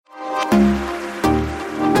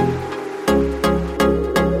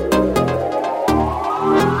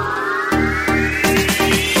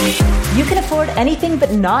anything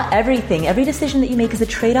but not everything. Every decision that you make is a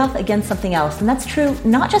trade-off against something else. And that's true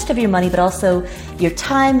not just of your money, but also your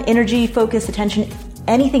time, energy, focus, attention,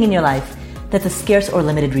 anything in your life that's a scarce or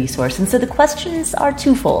limited resource. And so the questions are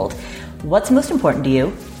twofold. What's most important to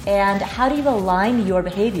you? And how do you align your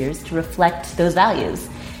behaviors to reflect those values?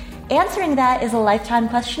 Answering that is a lifetime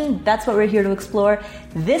question. That's what we're here to explore.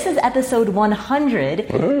 This is episode 100.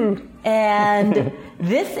 Woo. And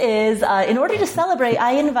this is, in order to celebrate,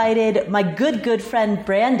 I invited my good friend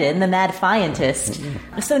Brandon, the mad scientist.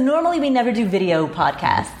 So normally we never do video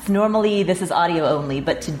podcasts. Normally this is audio only.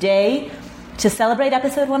 But today, to celebrate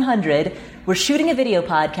episode 100, we're shooting a video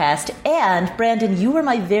podcast. And Brandon, you were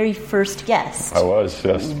my very first guest. I was,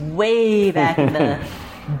 yes. Way back in the...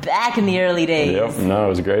 Back in the early days. Yep, no, it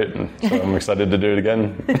was great. So I'm excited to do it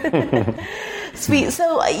again. Sweet.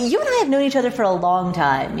 So you and I have known each other for a long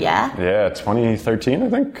time, yeah? Yeah, 2013, I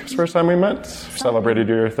think, was the first time we met. Celebrated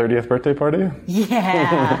your 30th birthday party.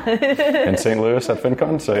 Yeah. In St. Louis at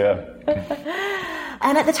FinCon, so yeah.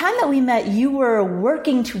 And at the time that we met, you were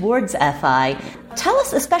working towards FI. Tell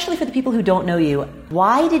us, especially for the people who don't know you,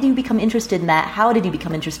 why did you become interested in that? How did you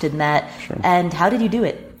become interested in that? Sure. And how did you do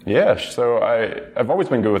it? Yeah, so I've always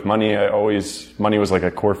been good with money. Money was like a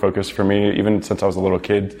core focus for me, even since I was a little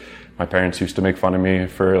kid. My parents used to make fun of me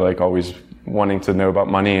for like always wanting to know about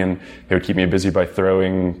money, and they would keep me busy by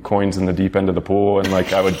throwing coins in the deep end of the pool. And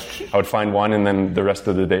like I would find one, and then the rest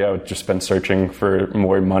of the day I would just spend searching for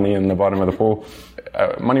more money in the bottom of the pool.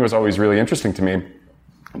 Money was always really interesting to me,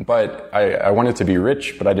 but I wanted to be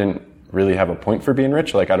rich, but I didn't really have a point for being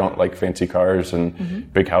rich. Like I don't like fancy cars,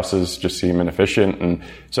 and big houses just seem inefficient. And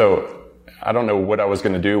so I don't know what I was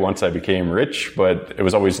going to do once I became rich, but it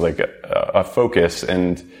was always like a focus,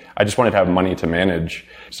 and I just wanted to have money to manage.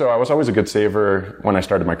 So I was always a good saver when I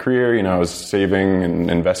started my career. You know, I was saving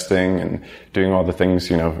and investing and doing all the things,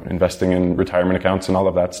 you know, investing in retirement accounts and all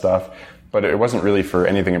of that stuff. But it wasn't really for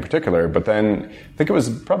anything in particular. But then I think it was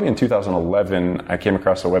probably in 2011, I came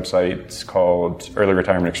across a website called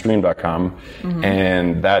earlyretirementextreme.com.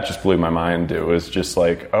 And that just blew my mind. It was just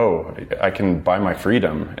like, oh, I can buy my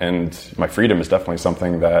freedom. And my freedom is definitely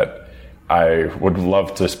something that I would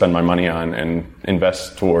love to spend my money on and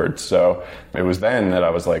invest towards. So it was then that I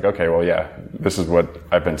was like, okay, well, yeah, this is what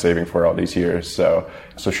I've been saving for all these years. So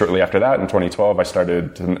shortly after that, in 2012, I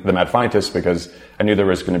started The Mad Scientist because I knew there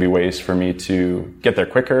was going to be ways for me to get there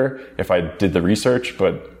quicker if I did the research,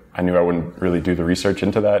 but I knew I wouldn't really do the research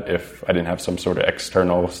into that if I didn't have some sort of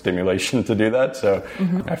external stimulation to do that. So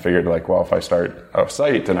I figured like, well, if I start a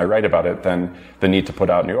site and I write about it, then the need to put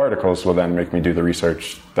out new articles will then make me do the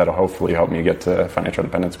research that'll hopefully help me get to financial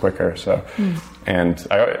independence quicker. So, and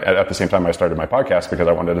at the same time, I started my podcast because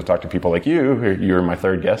I wanted to talk to people like you. You were my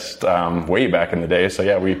third guest way back in the day. So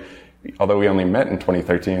yeah, although we only met in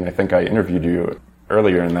 2013, I think I interviewed you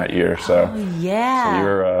earlier in that year. So, yeah.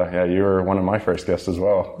 So you were one of my first guests as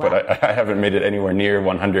well. Wow. But I haven't made it anywhere near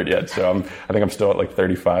 100 yet. So I think I'm still at like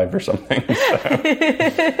 35 or something.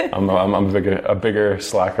 So I'm a bigger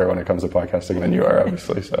slacker when it comes to podcasting than you are,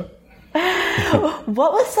 obviously. So.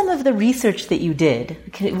 What was some of the research that you did?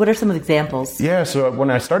 What are some of the examples? Yeah, so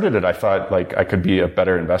when I started it, I thought like I could be a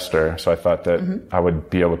better investor. So I thought that I would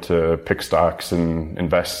be able to pick stocks and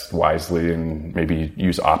invest wisely and maybe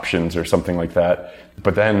use options or something like that.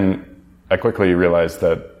 But then I quickly realized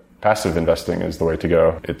that passive investing is the way to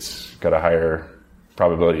go. It's got a higher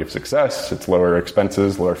probability of success. It's lower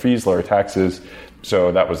expenses, lower fees, lower taxes.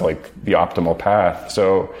 So that was like the optimal path.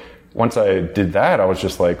 So once I did that, I was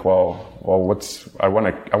just like, well, I want to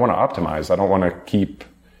optimize. I don't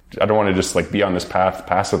want to just like be on this path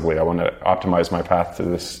passively. I want to optimize my path to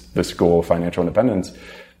this goal of financial independence.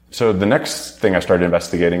 So the next thing I started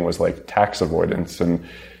investigating was like tax avoidance. And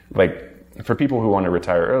like for people who want to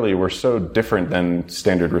retire early, we're so different than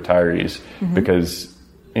standard retirees because,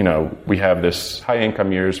 you know, we have this high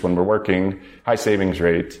income years when we're working, high savings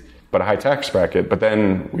rate, but a high tax bracket. But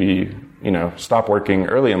then we, you know, stop working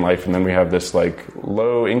early in life, and then we have this like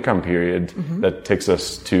low income period that takes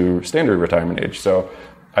us to standard retirement age. So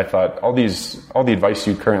I thought all the advice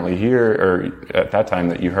you currently hear, or at that time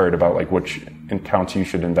that you heard about like which accounts you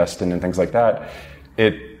should invest in and things like that,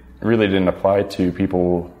 it really didn't apply to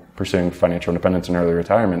people pursuing financial independence and early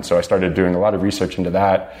retirement. So I started doing a lot of research into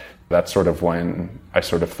that. That's sort of when I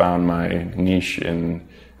sort of found my niche in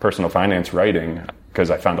personal finance writing,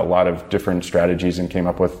 because I found a lot of different strategies and came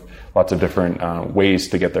up with lots of different ways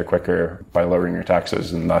to get there quicker by lowering your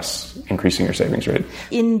taxes and thus increasing your savings rate.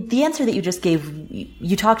 In the answer that you just gave,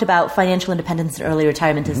 you talked about financial independence and early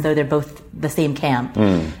retirement as though they're both the same camp.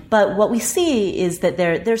 But what we see is that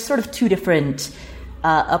there's sort of two different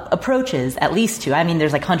approaches, at least two. I mean,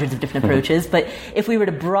 there's like hundreds of different approaches, but if we were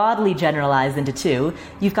to broadly generalize into two,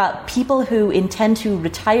 you've got people who intend to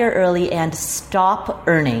retire early and stop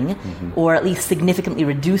earning, or at least significantly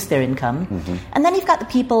reduce their income. And then you've got the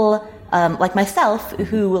people like myself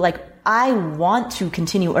who I want to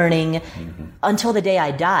continue earning until the day I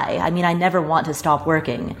die. I mean, I never want to stop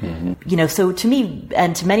working. So to me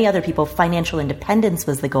and to many other people, financial independence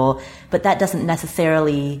was the goal, but that doesn't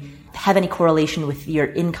necessarily have any correlation with your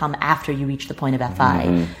income after you reach the point of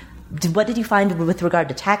FI. What did you find with regard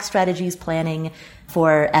to tax strategies, planning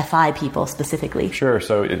for FI people specifically? Sure.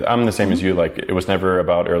 So I'm the same as you. It was never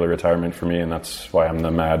about early retirement for me, and that's why I'm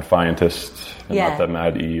the mad fientist and not the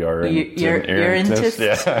mad ER. Yeah,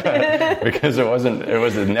 because it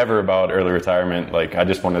was never about early retirement. I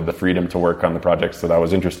just wanted the freedom to work on the projects that I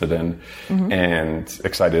was interested in and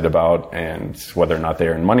excited about, and whether or not they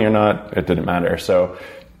earned money or not, it didn't matter. So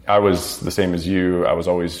I was the same as you. I was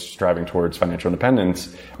always striving towards financial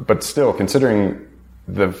independence, but still considering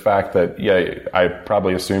the fact that, I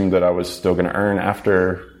probably assumed that I was still going to earn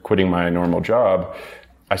after quitting my normal job.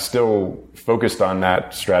 I still focused on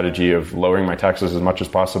that strategy of lowering my taxes as much as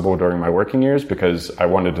possible during my working years because I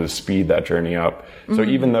wanted to speed that journey up. So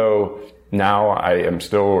even though now I am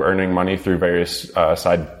still earning money through various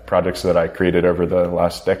side projects that I created over the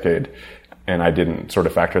last decade, and I didn't sort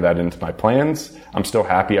of factor that into my plans, I'm still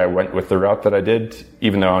happy I went with the route that I did,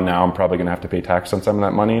 even though now I'm probably going to have to pay tax on some of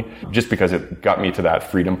that money, just because it got me to that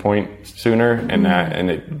freedom point sooner, and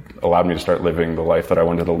it allowed me to start living the life that I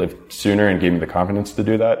wanted to live sooner and gave me the confidence to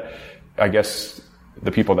do that. I guess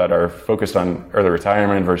the people that are focused on early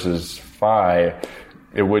retirement versus FI,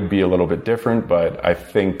 it would be a little bit different, but I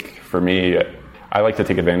think for me, I like to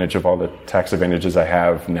take advantage of all the tax advantages I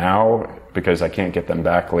have now because I can't get them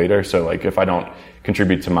back later. So if I don't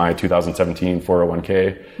contribute to my 2017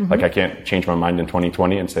 401k, I can't change my mind in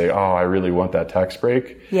 2020 and say, oh, I really want that tax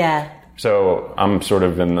break. Yeah. So I'm sort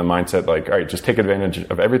of in the mindset all right, just take advantage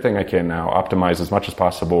of everything I can now, optimize as much as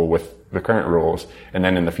possible with the current rules. And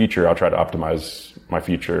then in the future, I'll try to optimize my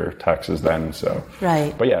future taxes then. So,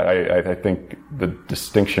 right. But I think the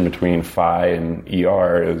distinction between FI and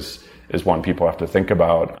ER is one people have to think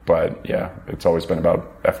about. But it's always been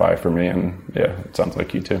about FI for me, and it sounds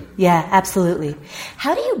like you too. Yeah, absolutely.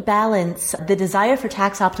 How do you balance the desire for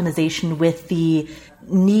tax optimization with the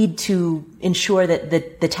need to ensure that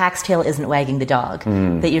the tax tail isn't wagging the dog,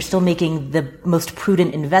 that you're still making the most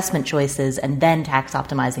prudent investment choices and then tax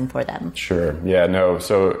optimizing for them? Sure. Yeah, no.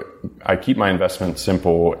 So I keep my investments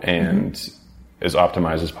simple and as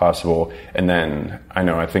optimized as possible. And then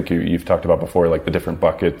I think you've talked about before, the different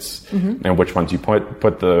buckets and which ones you put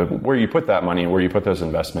where you put that money and where you put those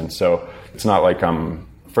investments. So it's not like I'm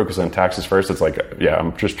focused on taxes first. It's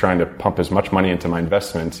I'm just trying to pump as much money into my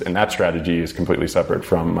investments, and that strategy is completely separate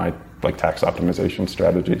from my tax optimization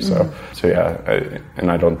strategy. So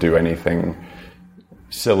I don't do anything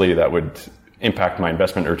silly that would impact my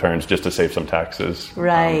investment returns just to save some taxes.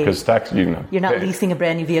 Right. Because tax, you're not leasing a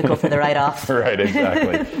brand new vehicle for the write-off. Right,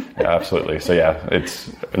 exactly. Yeah, absolutely. So it's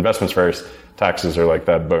investments first. Taxes are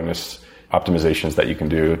that bonus optimizations that you can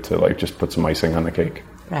do to just put some icing on the cake.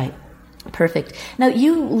 Right. Perfect. Now,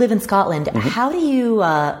 you live in Scotland. How do you,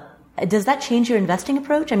 does that change your investing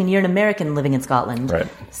approach? I mean, you're an American living in Scotland. Right.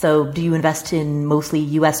 So do you invest in mostly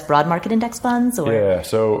U.S. broad market index funds? Or? Yeah,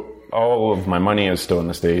 so all of my money is still in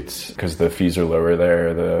the States because the fees are lower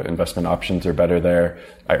there. The investment options are better there.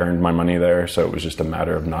 I earned my money there, so it was just a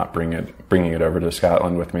matter of not bringing it over to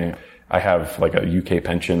Scotland with me. I have a UK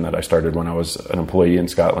pension that I started when I was an employee in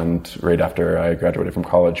Scotland right after I graduated from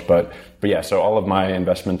college. But so all of my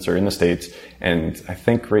investments are in the States, and I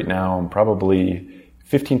think right now I'm probably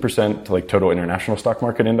 15% to total international stock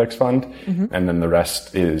market index fund, and then the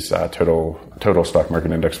rest is total stock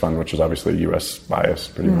market index fund, which is obviously US bias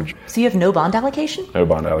pretty much. So you have no bond allocation? No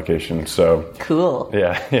bond allocation. So cool.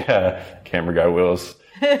 Yeah. Camera guy Wills.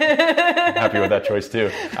 Happy with that choice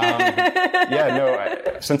too.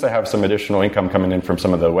 Since I have some additional income coming in from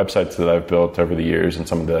some of the websites that I've built over the years and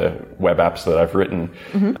some of the web apps that I've written,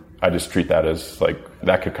 I just treat that as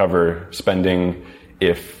that could cover spending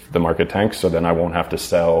if the market tanks, so then I won't have to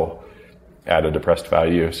sell at a depressed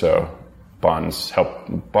value. So bonds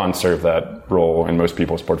serve that role in most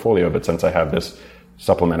people's portfolio, but since I have this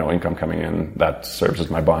supplemental income coming in, that serves as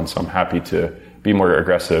my bond. So I'm happy to be more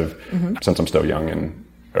aggressive since I'm still young, and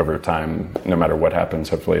over time, no matter what happens,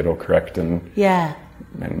 hopefully it'll correct and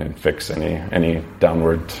fix any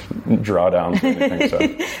downward drawdowns or anything. So.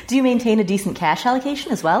 Do you maintain a decent cash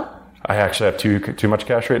allocation as well? I actually have too much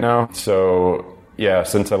cash right now. So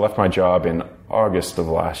since I left my job in August of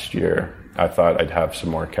last year, I thought I'd have some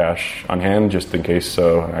more cash on hand just in case,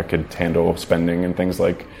 so I could handle spending and things.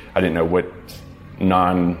 Like, I didn't know what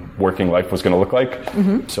non-working life was going to look like.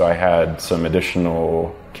 So I had some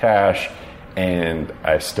additional cash, and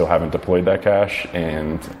I still haven't deployed that cash.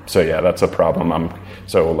 And so, yeah, that's a problem.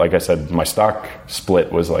 So like I said, my stock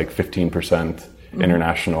split was like 15%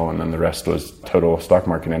 international, and then the rest was total stock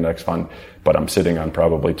market index fund. But I'm sitting on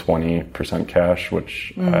probably 20% cash,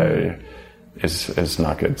 which is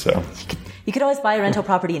not good. So you could always buy a rental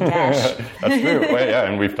property in cash. That's true. Well, yeah,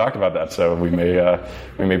 and we've talked about that. So we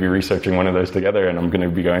may be researching one of those together, and I'm going to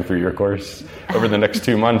be going through your course over the next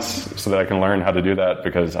 2 months so that I can learn how to do that,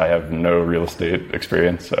 because I have no real estate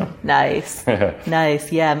experience. So nice.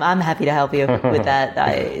 Nice. Yeah, I'm happy to help you with that.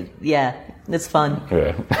 It's fun.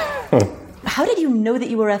 Yeah. How did you know that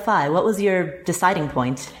you were FI? What was your deciding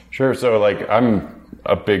point? Sure. So like, I'm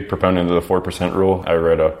a big proponent of the 4% rule. I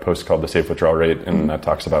wrote a post called The Safe Withdrawal Rate, and that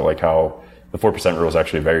talks about like how the 4% rule is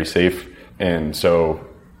actually very safe. And so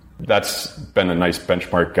that's been a nice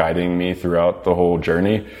benchmark guiding me throughout the whole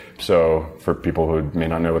journey. So for people who may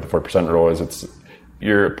not know what the 4% rule is, it's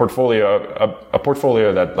your portfolio, a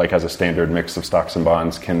portfolio that like has a standard mix of stocks and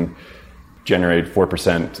bonds can generate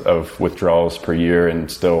 4% of withdrawals per year and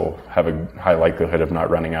still have a high likelihood of not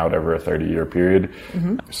running out over a 30-year period.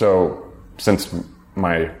 So since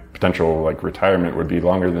my potential like retirement would be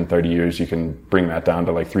longer than 30 years, you can bring that down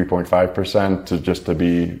to like 3.5% just to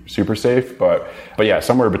be super safe. But yeah,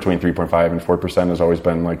 somewhere between 3.5 and 4% has always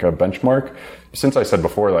been like a benchmark. Since I said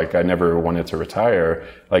before, like I never wanted to retire,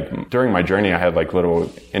 like during my journey, I had like little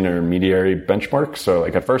intermediary benchmarks. So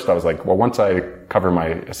like at first I was like, well, once I cover my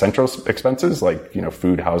essential expenses, like, you know,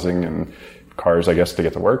 food, housing, and cars, I guess, to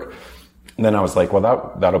get to work. And then I was like,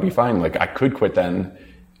 well, that'll be fine. Like I could quit then.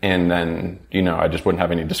 And then, you know, I just wouldn't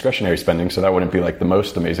have any discretionary spending. So that wouldn't be like the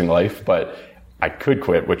most amazing life, but I could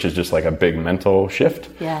quit, which is just like a big mental shift.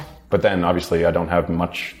 Yeah. But then obviously I don't have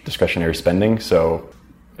much discretionary spending. So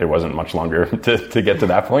it wasn't much longer to get to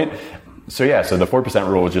that point. So yeah, so the 4%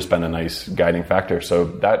 rule has just been a nice guiding factor. So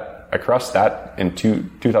that I crossed that in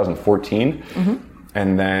 2014.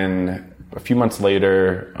 And then a few months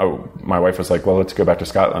later, my wife was like, well, let's go back to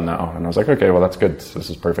Scotland now. And I was like, okay, well, that's good. This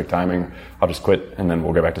is perfect timing. I'll just quit and then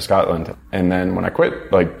we'll go back to Scotland. And then when I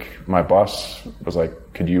quit, like my boss was like,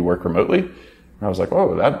 could you work remotely? And I was like,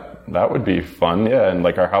 oh, that would be fun. Yeah. And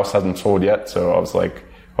like our house hasn't sold yet. So I was like,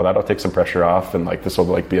 well, that'll take some pressure off. And like, this will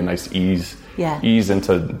like be a nice ease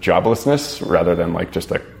into joblessness rather than like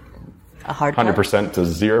just a hard 100% to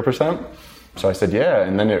 0%. So I said, yeah.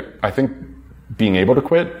 And then I think being able to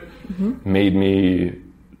quit made me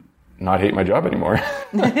not hate my job anymore.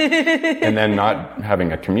 And then not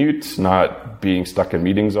having a commute, not being stuck in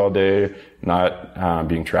meetings all day, not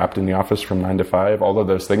being trapped in the office from 9 to 5, all of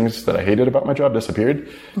those things that I hated about my job disappeared.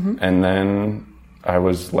 And then I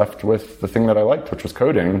was left with the thing that I liked, which was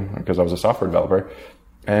coding, because I was a software developer.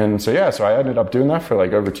 And so, so I ended up doing that for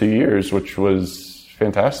like over 2 years, which was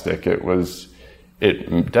fantastic.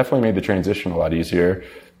 It definitely made the transition a lot easier.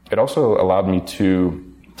 It also allowed me to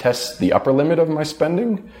test the upper limit of my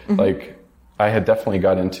spending. Like I had definitely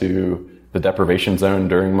got into the deprivation zone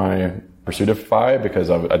during my pursuit of FI because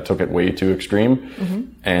I took it way too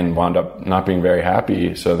extreme and wound up not being very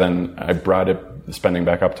happy. So then I brought the spending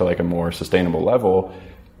back up to like a more sustainable level.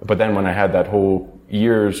 But then when I had that whole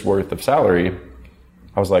year's worth of salary,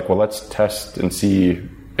 I was like, well, let's test and see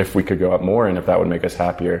if we could go up more and if that would make us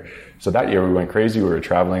happier. So that year we went crazy. We were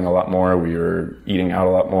traveling a lot more. We were eating out a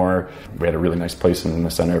lot more. We had a really nice place in the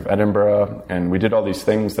center of Edinburgh. And we did all these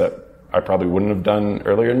things that I probably wouldn't have done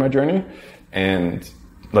earlier in my journey. And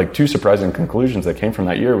like two surprising conclusions that came from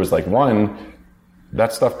that year was like, one,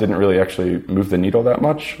 that stuff didn't really actually move the needle that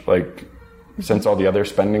much. Like since all the other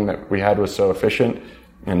spending that we had was so efficient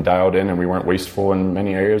and dialed in and we weren't wasteful in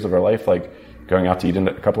many areas of our life, like going out to eat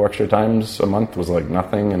a couple extra times a month was like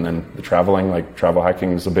nothing. And then the traveling, like travel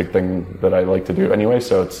hacking is a big thing that I like to do anyway.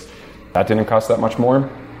 So that didn't cost that much more.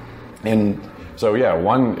 And so yeah,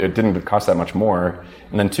 one, it didn't cost that much more.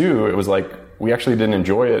 And then two, it was like, we actually didn't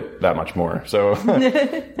enjoy it that much more. So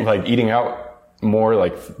like eating out more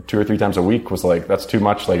like 2 or 3 times a week was like, that's too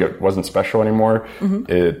much. Like it wasn't special anymore.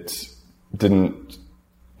 It didn't,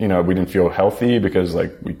 we didn't feel healthy because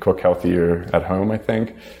like we cook healthier at home, I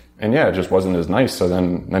think. And yeah, it just wasn't as nice. So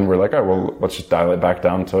then we're like, oh, well, let's just dial it back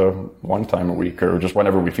down to 1 time a week or just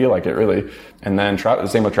whenever we feel like it, really. And then the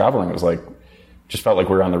same with traveling. It was like, just felt like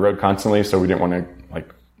we were on the road constantly. So we didn't want to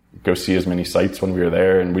like go see as many sites when we were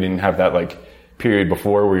there. And we didn't have that like period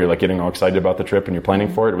before where you're like getting all excited about the trip and you're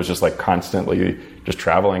planning for it. It was just like constantly just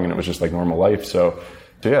traveling and it was just like normal life. So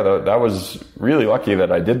yeah, that was really lucky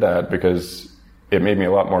that I did that because it made me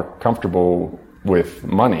a lot more comfortable with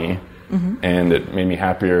money, and it made me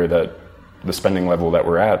happier that the spending level that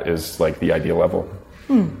we're at is like the ideal level.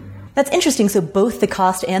 That's interesting. So both the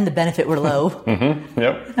cost and the benefit were low.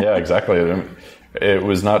 Yep. Yeah, exactly. It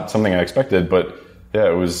was not something I expected, but yeah,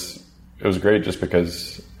 it was great just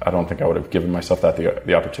because I don't think I would have given myself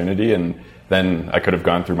the opportunity. And then I could have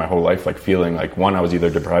gone through my whole life like feeling like, one, I was either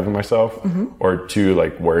depriving myself, or two,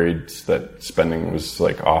 like worried that spending was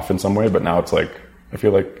like off in some way. But now it's like, I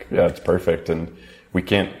feel like, yeah, it's perfect. And we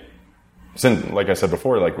can't, since, like I said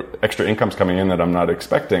before, like extra income's coming in that I'm not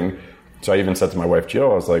expecting. So I even said to my wife,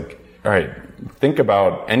 Jill, I was like, all right, think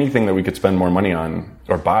about anything that we could spend more money on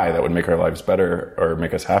or buy that would make our lives better or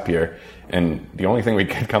make us happier. And the only thing we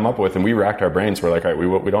could come up with, and we racked our brains, we're like, all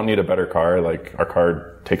right, we don't need a better car. Like, our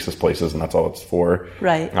car takes us places and that's all it's for.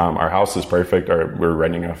 Right. Our house is perfect. We're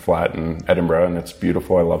renting a flat in Edinburgh and it's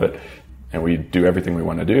beautiful. I love it. And we do everything we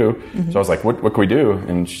want to do. So I was like, what can we do?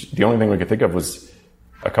 And the only thing we could think of was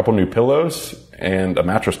a couple new pillows and a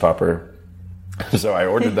mattress topper. So I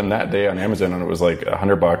ordered them that day on Amazon, and it was like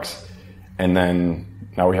 $100. And then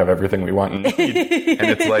now we have everything we want and need. And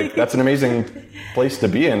it's like, that's an amazing place to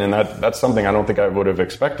be in. And that's something I don't think I would have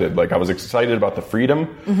expected. Like, I was excited about the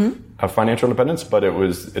freedom of financial independence, but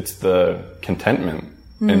it's the contentment.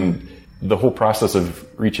 And the whole process of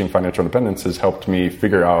reaching financial independence has helped me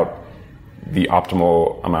figure out the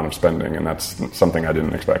optimal amount of spending. And that's something I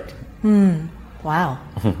didn't expect. Wow.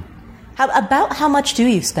 How much do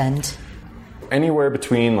you spend? Anywhere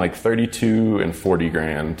between like 32 and 40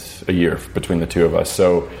 grand a year between the two of us.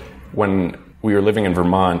 So when we were living in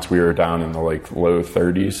Vermont, we were down in the like low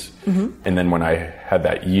 30s. And then when I had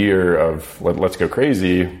that year of let's go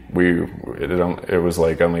crazy, it was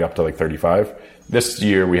like only up to like 35. This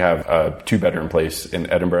year we have a 2-bedroom place in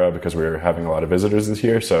Edinburgh because we were having a lot of visitors this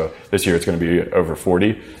year. So this year it's going to be over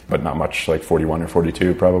 40, but not much, like 41 or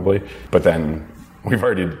 42 probably. But then we've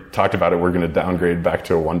already talked about it. We're going to downgrade back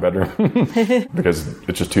to a 1-bedroom because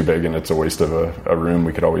it's just too big and it's a waste of a room.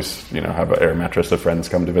 We could always, have an air mattress if friends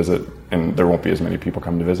come to visit, and there won't be as many people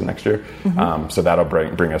come to visit next year. So that'll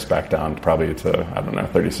bring us back down probably to, I don't know,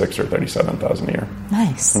 36 or 37,000 a year.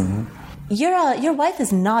 Nice. Your wife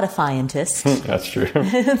is not a scientist. That's true.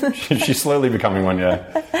 She's slowly becoming one,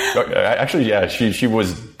 yeah. Actually, yeah, she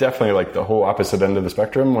was definitely like the whole opposite end of the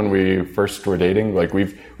spectrum when we first were dating. Like,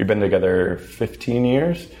 we've been together 15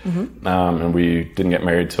 years, and we didn't get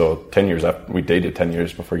married till 10 years after. We dated 10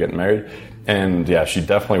 years before getting married. And yeah, she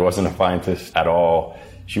definitely wasn't a scientist at all.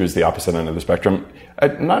 She was the opposite end of the spectrum.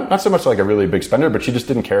 Not so much like a really big spender, but she just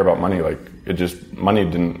didn't care about money. Like, money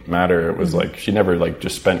didn't matter. It was like, she never like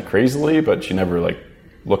just spent crazily, but she never like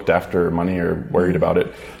looked after money or worried about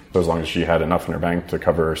it. So as long as she had enough in her bank to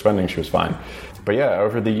cover her spending, she was fine. But yeah,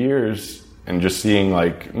 over the years and just meeting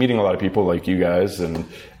a lot of people like you guys and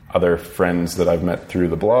other friends that I've met through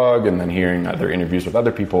the blog, and then hearing other interviews with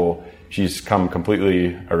other people, she's come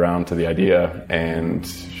completely around to the idea, and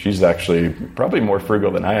she's actually probably more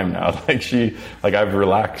frugal than I am now. I've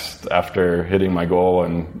relaxed after hitting my goal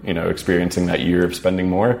and, experiencing that year of spending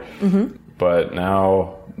more. But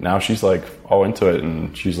now she's like all into it,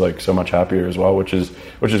 and she's like so much happier as well, which is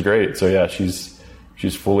great. So yeah, she's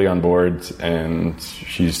fully on board, and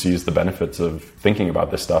she sees the benefits of thinking about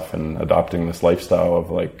this stuff and adopting this lifestyle of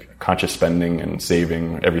like conscious spending and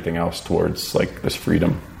saving everything else towards like this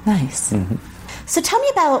freedom. Nice. So tell me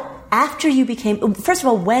about after you became, first of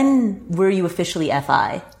all, when were you officially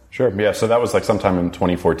FI? Sure. Yeah. So that was like sometime in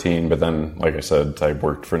 2014, but then, like I said, I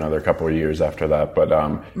worked for another couple of years after that. But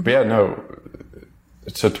yeah, no.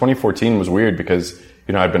 So 2014 was weird because,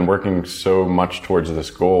 I'd been working so much towards this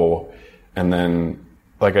goal, and then,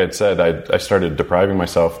 like I had said, I started depriving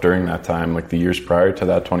myself during that time, like the years prior to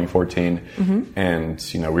that 2014.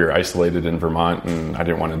 And, we were isolated in Vermont, and I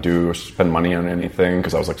didn't want to spend money on anything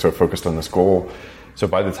because I was like so focused on this goal. So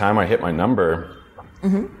by the time I hit my number,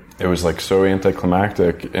 it was like so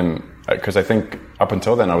anticlimactic. And because I think up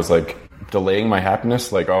until then I was like delaying my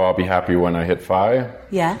happiness, like, oh, I'll be happy when I hit FI.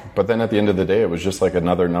 Yeah. But then at the end of the day, it was just like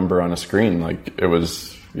another number on a screen. Like, it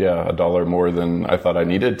was, $1 more than I thought I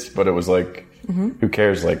needed. But it was like, who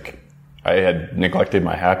cares? Like, I had neglected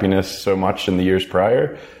my happiness so much in the years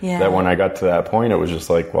prior that when I got to that point, it was just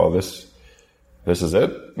like, well, this is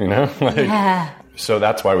it, So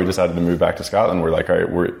that's why we decided to move back to Scotland. We're like, all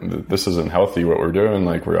right, this isn't healthy what we're doing.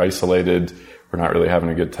 Like, we're isolated. We're not really having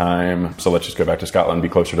a good time. So let's just go back to Scotland, be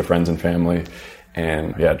closer to friends and family,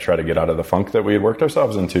 and try to get out of the funk that we had worked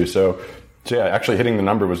ourselves into. So yeah, actually hitting the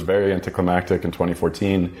number was very anticlimactic in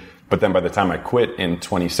 2014. But then by the time I quit in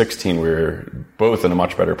 2016, we were both in a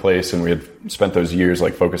much better place, and we had spent those years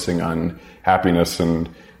like focusing on happiness and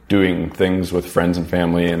doing things with friends and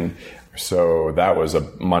family. And so that was a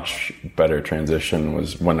much better transition,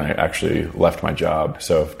 was when I actually left my job.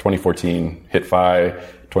 So 2014 hit FI,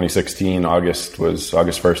 2016 August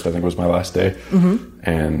 1st, I think was my last day.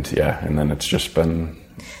 And then it's just been...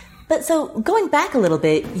 But so going back a little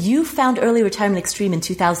bit, you found Early Retirement Extreme in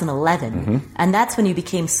 2011, and that's when you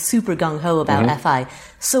became super gung-ho about FI.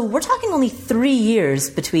 So we're talking only 3 years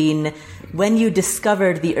between when you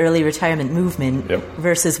discovered the early retirement movement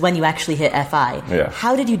versus when you actually hit FI. Yeah.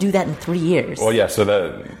 How did you do that in 3 years? Well, yeah, so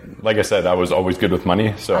that, like I said, I was always good with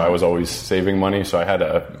money, so I was always saving money. So I had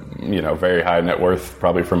a, very high net worth,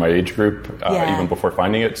 probably for my age group, even before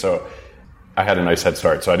finding it. So I had a nice head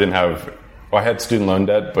start. So I had student loan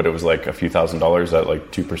debt, but it was like a few $1,000s at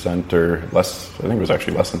like 2% or less. I think it was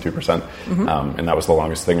actually less than 2%. And that was the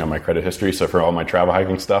longest thing on my credit history. So for all my travel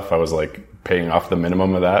hiking stuff, I was like paying off the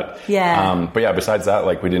minimum of that. Yeah. But yeah, besides that,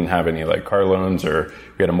 like we didn't have any like car loans, or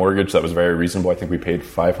we had a mortgage that was very reasonable. I think we paid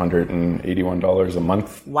 $581 a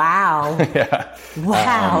month. Wow. Yeah.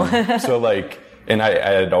 Wow. So like, and I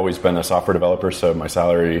had always been a software developer, so my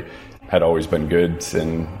salary had always been good.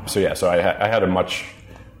 And so yeah, so I had a much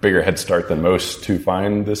bigger head start than most to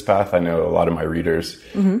find this path. I know a lot of my readers,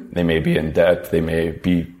 they may be in debt, they may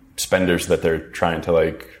be spenders that they're trying to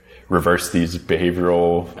like reverse these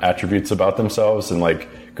behavioral attributes about themselves and like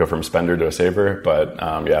go from spender to a saver. But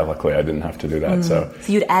luckily I didn't have to do that. So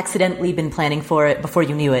you'd accidentally been planning for it before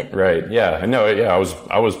you knew it. Right. Yeah. No, yeah.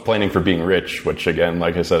 I was planning for being rich, which again,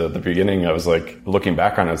 like I said at the beginning, I was like looking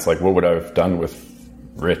back on it, it's like, what would I have done with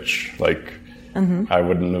rich? Like, I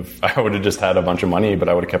would have just had a bunch of money, but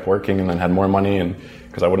I would have kept working and then had more money, and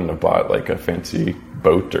because I wouldn't have bought like a fancy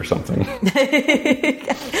boat or something.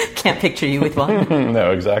 Can't picture you with one.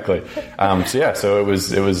 No, exactly. So it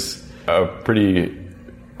was a pretty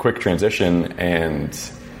quick transition, and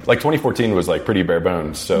like 2014 was like pretty bare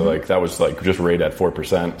bones. So like that was like just right at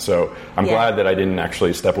 4%. So I'm glad that I didn't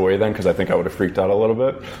actually step away then, because I think I would have freaked out a little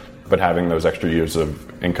bit. But having those extra years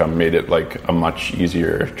of income made it like a much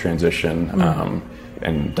easier transition,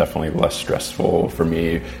 and definitely less stressful for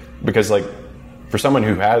me, because like for someone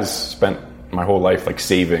who has spent my whole life like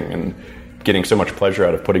saving and getting so much pleasure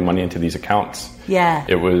out of putting money into these accounts,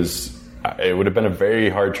 it would have been a very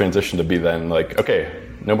hard transition to be then like, okay,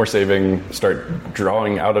 no more saving, start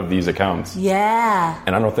drawing out of these accounts. Yeah.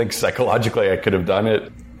 And I don't think psychologically I could have done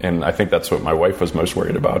it. And I think that's what my wife was most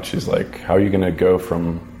worried about. She's like, how are you going to go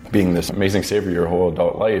from being this amazing saver your whole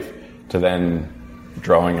adult life to then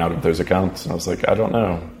drawing out of those accounts? And I was like, I don't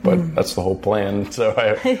know, but that's the whole plan. So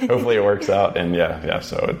hopefully it works out. And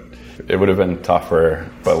so it would have been tougher,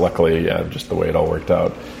 but luckily, just the way it all worked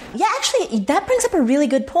out. Yeah, actually, that brings up a really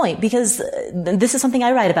good point, because this is something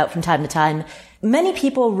I write about from time to time. Many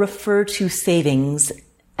people refer to savings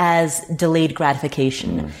as delayed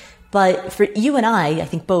gratification. But for you and I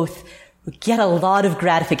think both get a lot of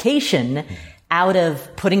gratification out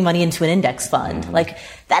of putting money into an index fund. Like,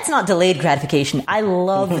 that's not delayed gratification. I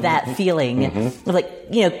love that feeling of like,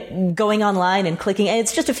 going online and clicking. And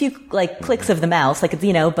it's just a few like clicks of the mouse, like,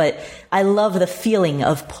 but I love the feeling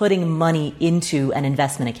of putting money into an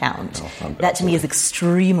investment account. That to me is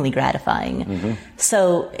extremely gratifying.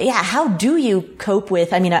 So how do you cope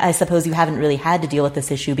with, I suppose you haven't really had to deal with this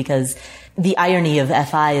issue, because the irony of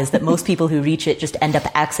FI is that most people who reach it just end up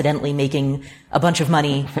accidentally making a bunch of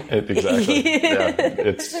money. Exactly.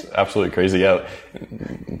 It's absolutely crazy. Yeah,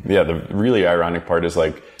 the really ironic part is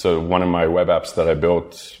like, so one of my web apps that I built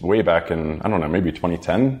way back in, I don't know, maybe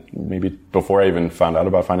 2010, maybe before I even found out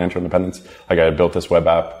about financial independence, like I had built this web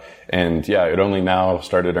app, and it only now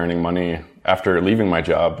started earning money after leaving my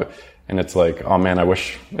job. And it's like, oh man, I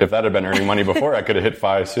wish if that had been earning money before, I could have hit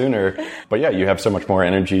FI sooner. But you have so much more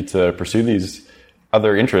energy to pursue these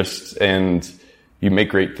other interests, and you make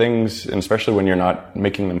great things. And especially when you're not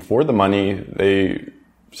making them for the money, they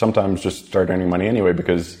sometimes just start earning money anyway,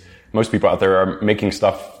 because most people out there are making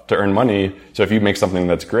stuff to earn money. So if you make something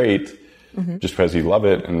that's great, just because you love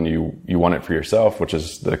it and you want it for yourself, which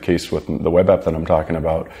is the case with the web app that I'm talking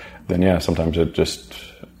about, then sometimes it just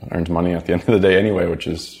earns money at the end of the day anyway, which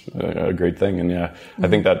is a great thing. And I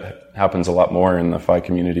think that happens a lot more in the FI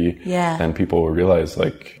community than people realize.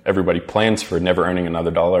 Like, everybody plans for never earning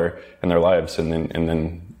another dollar in their lives, and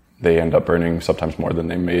then they end up earning sometimes more than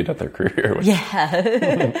they made at their career.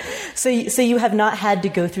 So you have not had to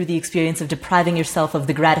go through the experience of depriving yourself of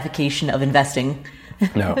the gratification of investing.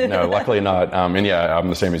 No, luckily not. And I'm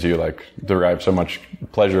the same as you, like, derive so much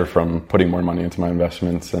pleasure from putting more money into my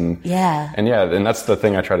investments. And that's the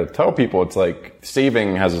thing I try to tell people. It's like,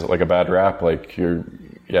 saving has like a bad rap. Like, you're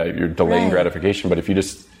delaying gratification. But if you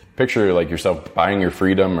just picture like yourself buying your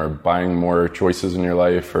freedom or buying more choices in your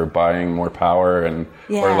life or buying more power or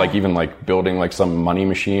like even like building like some money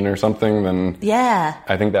machine or something, then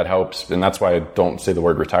I think that helps. And that's why I don't say the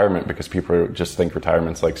word retirement, because people just think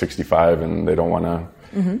retirement's like 65 and they don't want to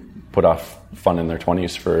put off fun in their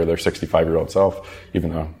 20s for their 65-year-old self,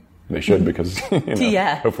 even though they should, because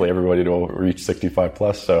hopefully everybody will reach 65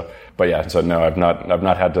 plus. So no, I've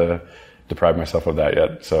not had to deprive myself of that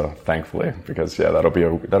yet. So thankfully, because that'll be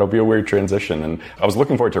a weird transition. And I was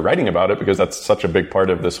looking forward to writing about it because that's such a big part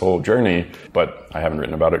of this whole journey, but I haven't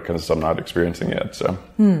written about it because I'm not experiencing it yet. So.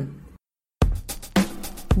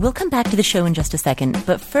 We'll come back to the show in just a second,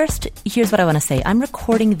 but first, here's what I want to say. I'm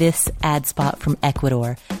recording this ad spot from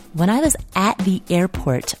Ecuador. When I was at the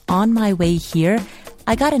airport on my way here,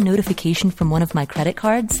 I got a notification from one of my credit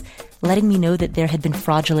cards letting me know that there had been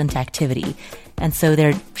fraudulent activity. And so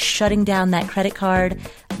they're shutting down that credit card,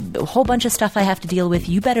 a whole bunch of stuff I have to deal with.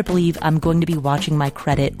 You better believe I'm going to be watching my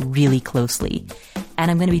credit really closely. And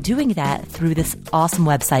I'm going to be doing that through this awesome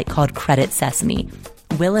website called Credit Sesame.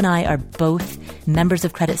 Will and I are both members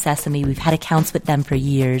of Credit Sesame. We've had accounts with them for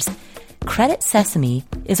years. Credit Sesame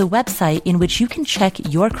is a website in which you can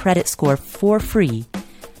check your credit score for free,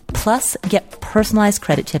 plus get personalized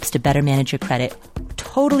credit tips to better manage your credit,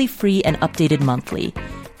 totally free and updated monthly.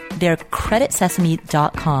 They're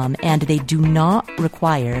creditsesame.com, and they do not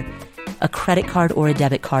require a credit card or a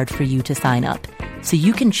debit card for you to sign up. So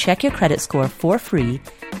you can check your credit score for free,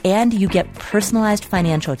 and you get personalized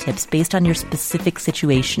financial tips based on your specific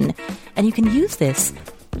situation. And you can use this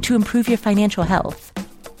to improve your financial health.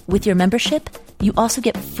 With your membership, you also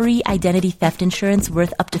get free identity theft insurance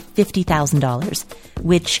worth up to $50,000,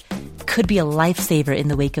 which could be a lifesaver in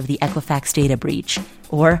the wake of the Equifax data breach,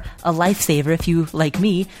 or a lifesaver if you, like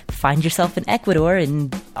me, find yourself in Ecuador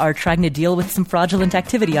and are trying to deal with some fraudulent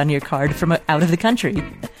activity on your card from out of the country.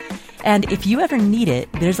 And if you ever need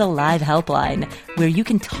it, there's a live helpline where you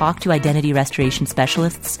can talk to identity restoration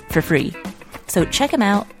specialists for free. So check them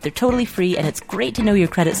out. They're totally free, and it's great to know your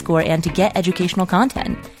credit score and to get educational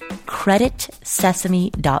content.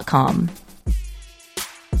 creditsesame.com.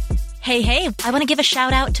 Hey, I want to give a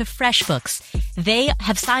shout out to FreshBooks. They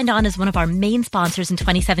have signed on as one of our main sponsors in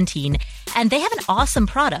 2017, and they have an awesome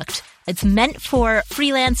product. It's meant for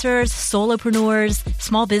freelancers, solopreneurs,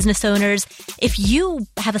 small business owners. If you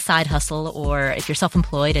have a side hustle or if you're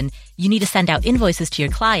self-employed and you need to send out invoices to your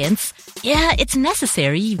clients, it's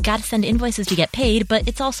necessary. You've got to send invoices to get paid, but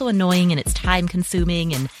it's also annoying and it's time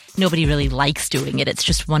consuming and nobody really likes doing it. It's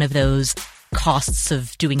just one of those costs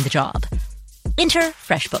of doing the job. Enter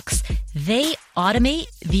FreshBooks. They automate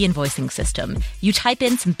the invoicing system. You type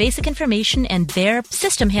in some basic information and their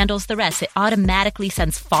system handles the rest. It automatically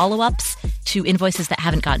sends follow-ups to invoices that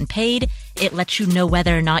haven't gotten paid. It lets you know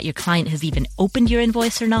whether or not your client has even opened your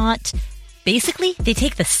invoice or not. Basically, they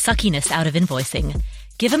take the suckiness out of invoicing.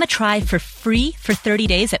 Give them a try for free for 30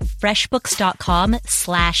 days at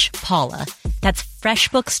freshbooks.com/Paula. That's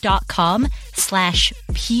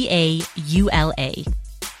freshbooks.com/PAULA.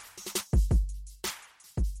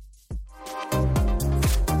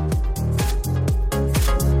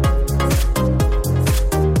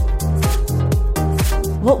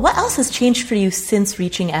 Well, what else has changed for you since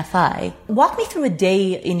reaching FI? Walk me through a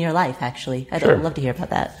day in your life, actually. I'd love to hear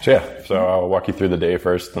about that. So I'll walk you through the day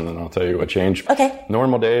first, and then I'll tell you what changed. Okay.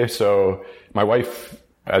 Normal day. So my wife,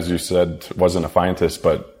 as you said, wasn't a scientist,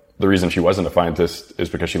 but the reason she wasn't a scientist is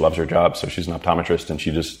because she loves her job. So she's an optometrist, and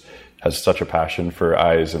she just has such a passion for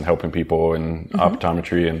eyes and helping people in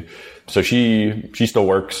optometry. And so she still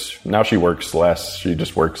works. Now she works less. She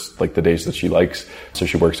just works like the days that she likes. So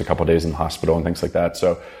she works a couple days in the hospital and things like that.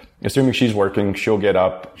 So assuming she's working, she'll get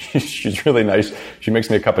up. She's really nice. She makes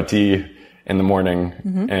me a cup of tea in the morning.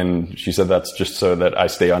 And she said that's just so that I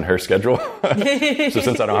stay on her schedule. So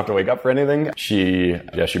since I don't have to wake up for anything, she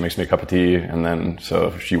makes me a cup of tea. And then,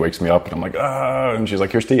 so she wakes me up and I'm like, and she's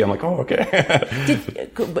like, here's tea. I'm like, oh, okay.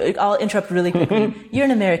 I'll interrupt really quickly. You're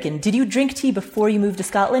an American. Did you drink tea before you moved to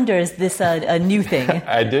Scotland, or is this a new thing?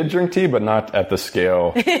 I did drink tea, but not at the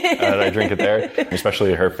scale that I drink it there.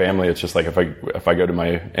 Especially her family. It's just like, if I go to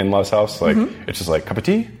my in-laws house, like, it's just like, cup of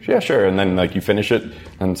tea? Yeah, sure. And then like you finish it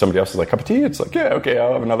and somebody else is like, cup of tea? It's like, yeah, okay,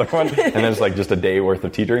 I'll have another one. And then it's like just a day worth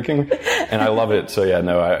of tea drinking. And I love it. So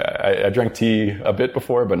I drank tea a bit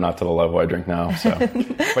before, but not to the level I drink now. So,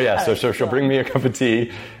 but yeah, so she'll bring me a cup of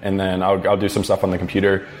tea and then I'll do some stuff on the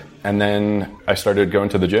computer. And then I started going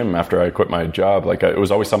to the gym after I quit my job. Like it was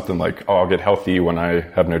always something like, I'll get healthy when I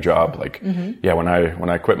have no job. Like, when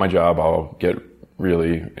I quit my job, I'll get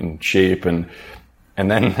really in shape. And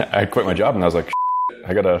then I quit my job and I was like,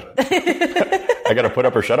 I gotta put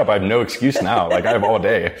up or shut up. I have no excuse now. Like I have all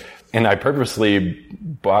day. And I purposely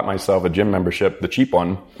bought myself a gym membership, the cheap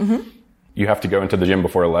one. Mm-hmm. You have to go into the gym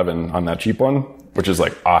before 11 on that cheap one, which is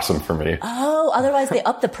like awesome for me. Oh, otherwise they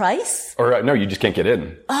up the price? Or no, you just can't get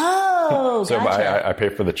in. Oh, so gotcha. I pay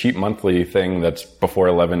for the cheap monthly thing that's before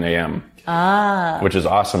 11 a.m. Which is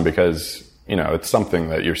awesome because, you know, it's something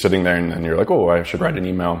that you're sitting there and you're like, oh, I should write an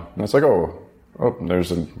email. And it's like, oh,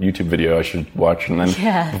 there's a YouTube video I should watch. And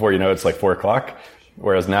then before you know, it's like 4:00.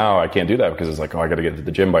 Whereas now I can't do that because it's like, oh, I got to get to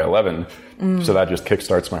the gym by 11. So that just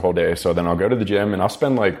kickstarts my whole day. So then I'll go to the gym and I'll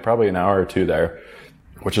spend like probably an hour or two there,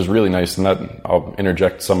 which is really nice. And that I'll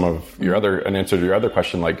interject some of an answer to your other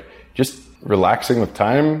question. Like just relaxing with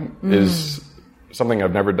time is something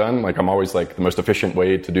I've never done. Like I'm always like the most efficient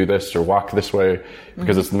way to do this or walk this way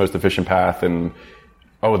because it's the most efficient path. And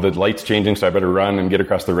oh, the light's changing, so I better run and get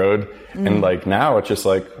across the road. And like now it's just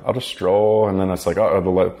like, I'll just stroll. And then it's like, oh,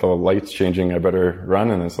 the light's changing, I better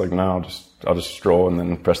run. And it's like, no, I'll just stroll and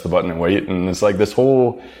then press the button and wait. And it's like this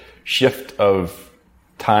whole shift of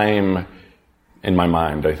time in my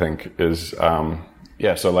mind, I think is,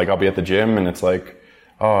 so like I'll be at the gym and it's like,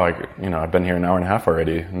 oh, I've been here an hour and a half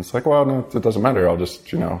already. And it's like, well, no, it doesn't matter. I'll just,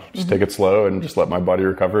 take it slow and just let my body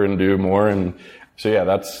recover and do more. And so yeah,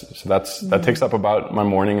 that takes up about my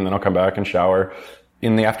morning, and then I'll come back and shower.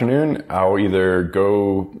 In the afternoon, I'll either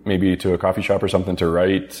go maybe to a coffee shop or something to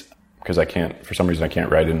write because for some reason I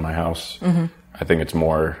can't write in my house. Mm-hmm. I think it's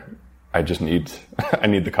more, I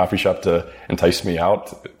need the coffee shop to entice me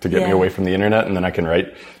out, to get me away from the internet, and then I can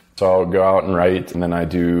write. So I'll go out and write, and then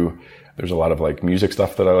there's a lot of like music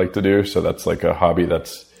stuff that I like to do. So that's like a hobby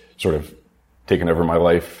that's sort of taken over my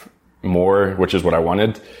life more, which is what I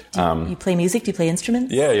wanted. You play music? Do you play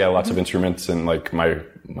instruments? Yeah, lots of instruments. And like my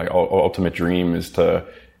ultimate dream is to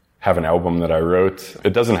have an album that I wrote. I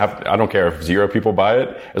don't care if 0 people buy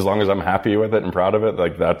it, as long as I'm happy with it and proud of it.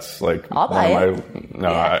 Like that's like, I'll buy it.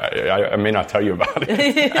 I may not tell you about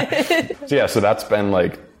it. So that's been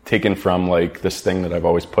like taken from like this thing that I've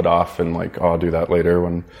always put off and like, oh, I'll do that later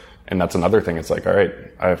and that's another thing. It's like, all right,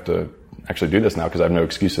 I have to actually do this now because I have no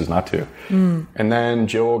excuses not to. And then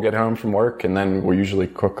Jill will get home from work and then we'll usually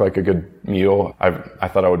cook like a good meal. I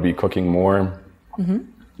thought I would be cooking more,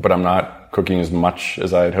 but I'm not cooking as much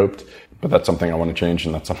as I had hoped. But that's something I want to change,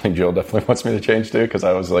 and that's something Jill definitely wants me to change too. Because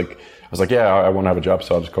I was like, yeah, I won't have a job,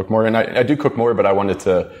 so I'll just cook more. And I do cook more, but I wanted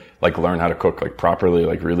to like learn how to cook like properly,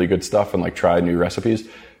 like really good stuff, and like try new recipes.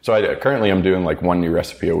 So currently I'm doing like 1 new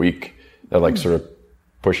recipe a week that like sort of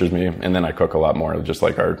pushes me, and then I cook a lot more, just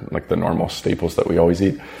like the normal staples that we always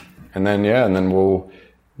eat. And then we'll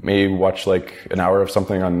maybe watch like an hour of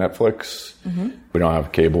something on Netflix. We don't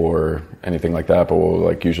have cable or anything like that, but we'll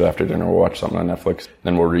like usually after dinner we'll watch something on Netflix.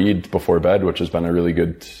 Then we'll read before bed, which has been a really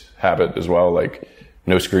good habit as well. Like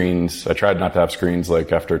no screens. I tried not to have screens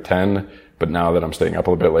like after 10, but now that I'm staying up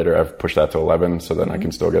a little bit later, I've pushed that to 11, so then I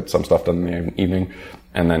can still get some stuff done in the evening.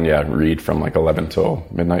 And then read from like 11 till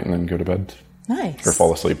midnight and then go to bed. Nice. Or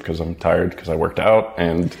fall asleep because I'm tired because I worked out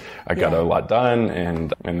and I got a lot done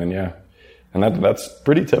and then and that's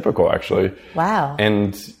pretty typical actually. Wow.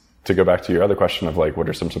 And to go back to your other question of like what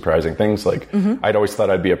are some surprising things, like I'd always thought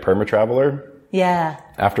I'd be a perma traveler. Yeah.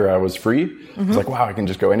 After I was free, it's like, wow, I can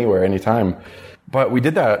just go anywhere, anytime. But we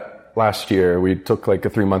did that last year. We took like a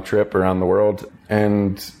 3-month trip around the world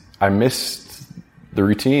and I missed the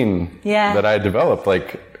routine that I had developed.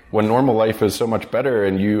 Like when normal life is so much better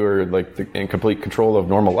and you are like in complete control of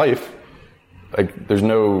normal life, like there's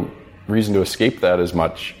no reason to escape that as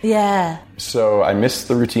much. Yeah. So I missed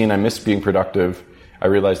the routine. I missed being productive. I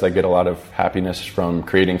realized I get a lot of happiness from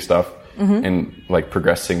creating stuff and like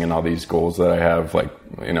progressing in all these goals that I have, like,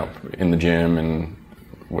 in the gym and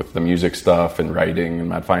with the music stuff and writing and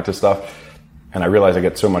mad scientist stuff. And I realized I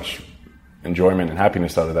get so much enjoyment and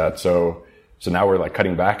happiness out of that. So now we're like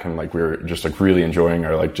cutting back and like we're just like really enjoying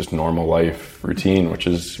our like just normal life routine, which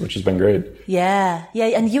has been great. Yeah. Yeah.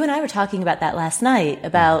 And you and I were talking about that last night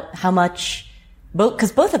about how much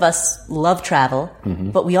because both of us love travel,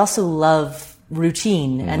 but we also love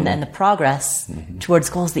routine and the progress towards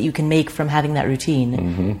goals that you can make from having that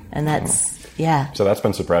routine. And that's, So that's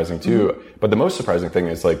been surprising too. But the most surprising thing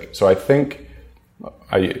is like, so I think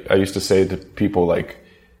I used to say to people like,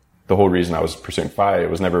 the whole reason I was pursuing FI, it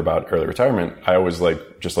was never about early retirement. I was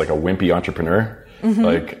like, just like a wimpy entrepreneur.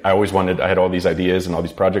 Like I had all these ideas and all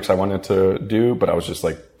these projects I wanted to do, but I was just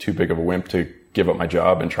like too big of a wimp to give up my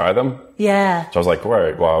job and try them. Yeah. So I was like, all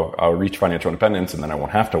right, well, I'll reach financial independence and then I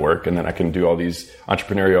won't have to work. And then I can do all these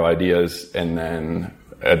entrepreneurial ideas. And then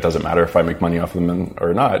it doesn't matter if I make money off of them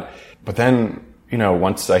or not. But then,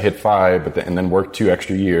 once I hit FI, and then worked 2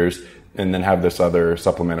 extra years, and then have this other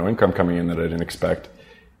supplemental income coming in that I didn't expect.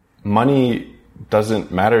 Money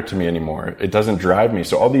doesn't matter to me anymore. It doesn't drive me.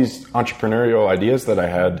 So all these entrepreneurial ideas that I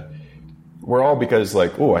had were all because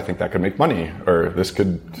like, oh, I think that could make money, or this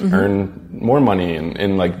could earn more money.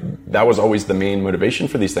 And like, that was always the main motivation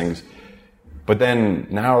for these things. But then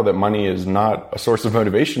now that money is not a source of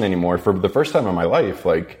motivation anymore, for the first time in my life,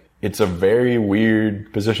 like, it's a very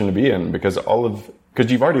weird position to be in, because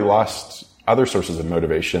you've already lost other sources of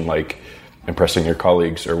motivation, like impressing your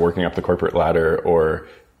colleagues or working up the corporate ladder, or,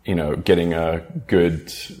 you know, getting a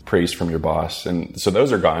good praise from your boss. And so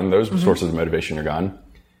those are gone. Those sources of motivation are gone.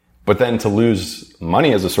 But then to lose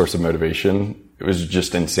money as a source of motivation, it was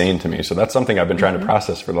just insane to me. So that's something I've been trying to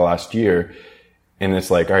process for the last year. And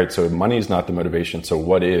it's like, all right, so money is not the motivation. So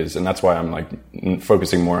what is? And that's why I'm like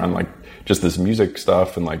focusing more on like just this music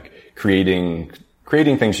stuff and like creating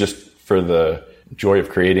things just for the joy of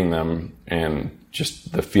creating them, and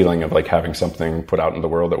just the feeling of like having something put out in the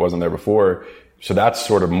world that wasn't there before. So that's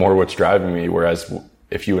sort of more what's driving me. Whereas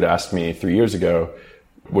if you would ask me 3 years ago,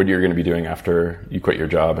 what you're going to be doing after you quit your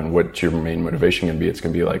job and what's your main motivation going to be, it's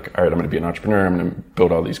going to be like, all right, I'm going to be an entrepreneur. I'm going to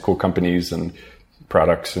build all these cool companies and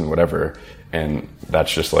products and whatever. And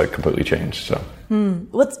that's just like completely changed. So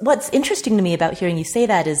what's interesting to me about hearing you say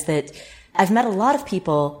that is that I've met a lot of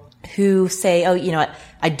people who say, oh, you know,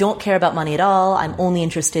 I don't care about money at all. I'm only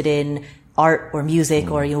interested in art or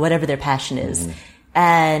music or, you know, whatever their passion is.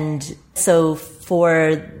 And so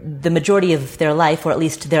for the majority of their life, or at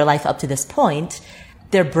least their life up to this point,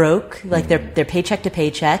 they're broke, like they're paycheck to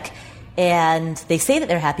paycheck, and they say that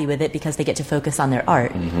they're happy with it because they get to focus on their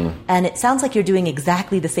art. And it sounds like you're doing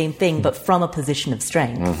exactly the same thing, but from a position of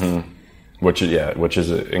strength. Which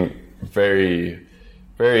is a very,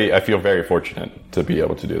 very, I feel very fortunate to be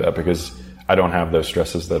able to do that, because I don't have those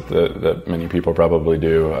stresses that many people probably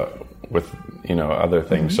do with, you know, other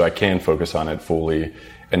things. So I can focus on it fully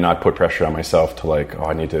and not put pressure on myself to like, oh,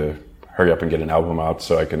 I need to hurry up and get an album out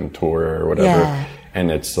so I can tour or whatever. Yeah. And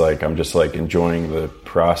it's like, I'm just like enjoying the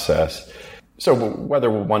process. So whether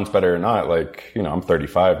one's better or not, like, you know, I'm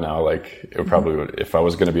 35 now, like it probably would, if I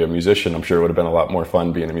was going to be a musician, I'm sure it would have been a lot more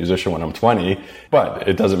fun being a musician when I'm 20, but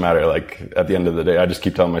it doesn't matter. Like at the end of the day, I just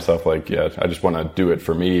keep telling myself like, yeah, I just want to do it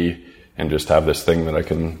for me and just have this thing that I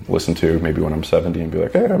can listen to maybe when I'm 70 and be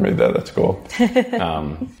like, hey, I made that. That's cool.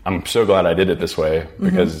 I'm so glad I did it this way,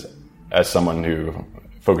 because as someone who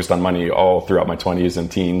focused on money all throughout my 20s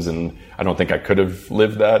and teens, and I don't think I could have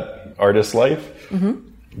lived that artist life.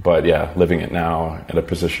 But yeah, living it now at a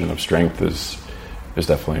position of strength is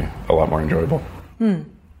definitely a lot more enjoyable.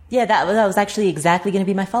 Yeah, that was actually exactly going to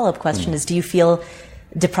be my follow-up question is, do you feel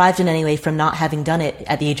deprived in any way from not having done it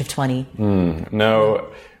at the age of 20?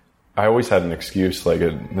 No, I always had an excuse. Like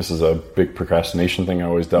this is a big procrastination thing I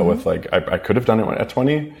always dealt with. Like I could have done it at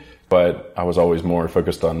 20, but I was always more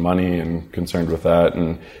focused on money and concerned with that.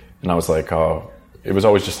 And I was like, oh, it was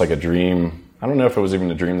always just like a dream. I don't know if it was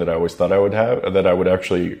even a dream that I always thought I would have, that I would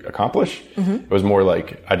actually accomplish. It was more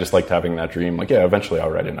like, I just liked having that dream. Like, yeah, eventually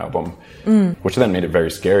I'll write an album, which then made it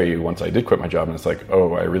very scary once I did quit my job. And it's like,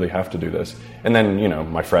 oh, I really have to do this. And then, you know,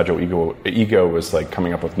 my fragile ego was like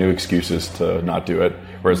coming up with new excuses to not do it.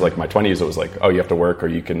 Whereas like my 20s, it was like, oh, you have to work or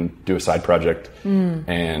you can do a side project.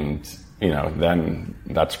 And, you know, then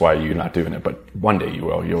that's why you're not doing it. But one day you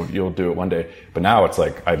will, you'll do it one day. But now it's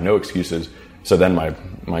like, I have no excuses. So then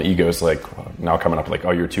my ego's like now coming up like,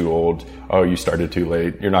 oh, you're too old. Oh, you started too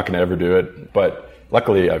late. You're not going to ever do it. But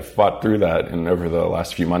luckily I've fought through that. And over the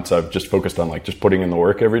last few months, I've just focused on like just putting in the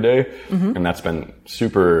work every day. And that's been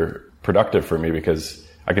super productive for me, because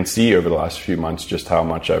I can see over the last few months just how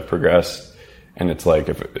much I've progressed. And it's like,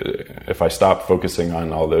 if I stop focusing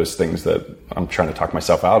on all those things that I'm trying to talk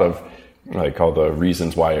myself out of, like all the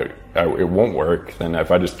reasons why it won't work, then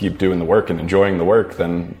if I just keep doing the work and enjoying the work,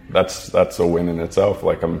 then that's a win in itself.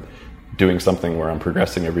 Like I'm doing something where I'm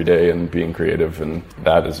progressing every day and being creative, and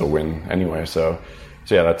that is a win anyway. So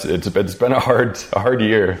yeah, it's been a hard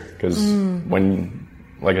year, because when,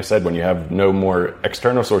 like I said, when you have no more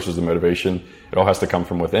external sources of motivation, it all has to come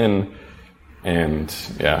from within. And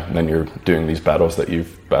yeah, then you're doing these battles that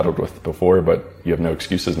you've battled with before, but you have no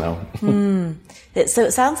excuses now. So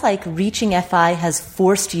it sounds like reaching FI has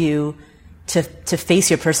forced you to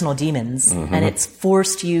face your personal demons, and it's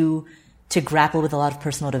forced you to grapple with a lot of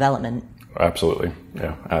personal development. Absolutely.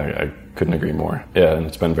 Yeah, I couldn't agree more. Yeah, and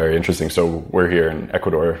it's been very interesting. So we're here in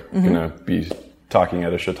Ecuador, going to be talking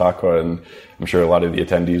at a Chautauqua, and I'm sure a lot of the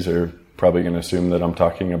attendees are probably going to assume that I'm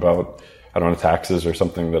talking about, I don't know, taxes or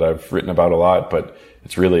something that I've written about a lot, but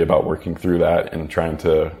it's really about working through that and trying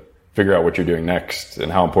to figure out what you're doing next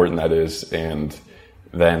and how important that is. And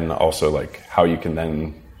then also like how you can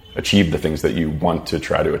then achieve the things that you want to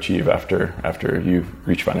try to achieve after you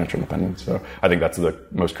reach financial independence. So I think that's the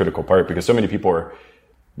most critical part, because so many people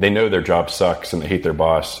they know their job sucks and they hate their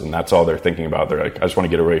boss, and that's all they're thinking about. They're like, I just want to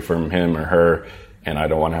get away from him or her, and I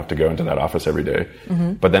don't want to have to go into that office every day.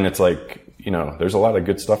 Mm-hmm. But then it's like, there's a lot of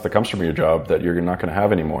good stuff that comes from your job that you're not going to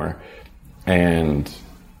have anymore. And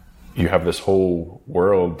you have this whole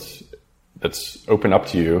world that's open up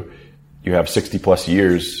to you. You have 60 plus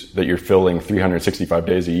years that you're filling 365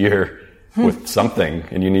 days a year with something,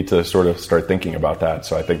 and you need to sort of start thinking about that.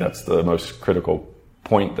 So I think that's the most critical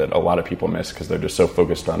point that a lot of people miss, because they're just so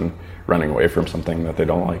focused on running away from something that they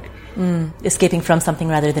don't like. Escaping from something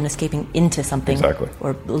rather than escaping into something. Exactly.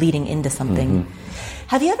 Or leading into something. Mm-hmm.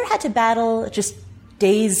 Have you ever had to battle just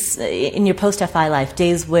days in your post-FI life,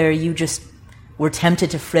 days where you just were tempted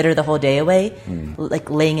to fritter the whole day away, like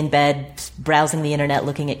laying in bed, browsing the internet,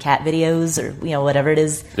 looking at cat videos, or whatever it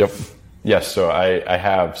is? Yep. Yes. So I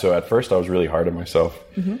have. So at first I was really hard on myself,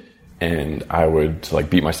 and I would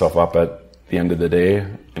beat myself up at the end of the day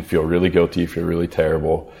and feel really guilty, feel really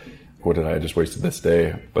terrible. What did I just wasted this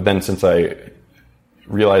day? But then since I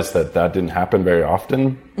realized that didn't happen very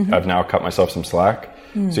often, I've now cut myself some slack.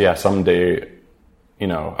 So yeah, someday,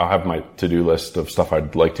 I'll have my to-do list of stuff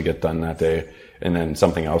I'd like to get done that day, and then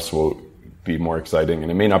something else will be more exciting.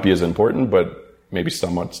 And it may not be as important, but maybe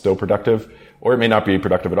somewhat still productive, or it may not be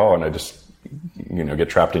productive at all. And I just, get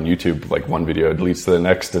trapped in YouTube. Like one video leads to the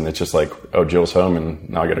next, and it's just like, oh, Jill's home and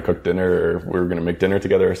now I got to cook dinner, or we're going to make dinner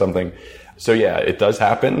together or something. So yeah, it does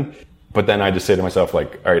happen. But then I just say to myself, all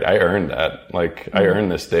right, I earned that. I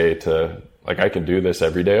earned this day to, I could do this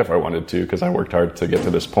every day if I wanted to, because I worked hard to get to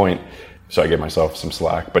this point. So I gave myself some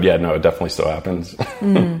slack. But yeah, no, it definitely still happens.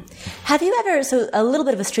 Have you ever, so a little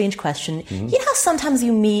bit of a strange question, you know how sometimes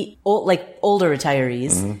you meet older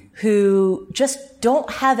retirees who just don't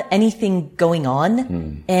have anything going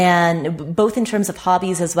on, and both in terms of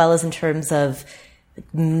hobbies as well as in terms of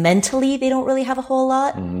mentally, they don't really have a whole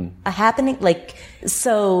lot happening.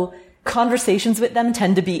 So conversations with them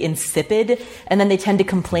tend to be insipid, and then they tend to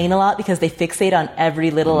complain a lot because they fixate on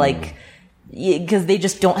every little because they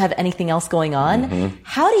just don't have anything else going on.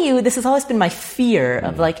 How do you, this has always been my fear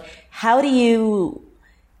of how do you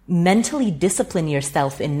mentally discipline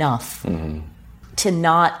yourself enough to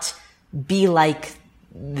not be like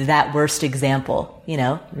that worst example,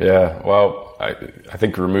 Yeah, well, I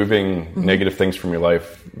think removing negative things from your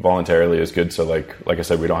life voluntarily is good. So like I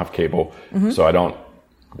said, we don't have cable, so I don't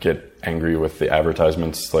get angry with the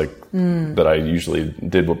advertisements that I usually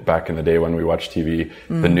did back in the day when we watched TV.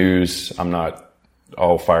 The news, I'm not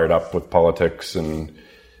all fired up with politics, and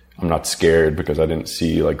I'm not scared because I didn't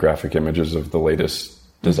see graphic images of the latest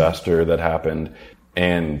disaster that happened.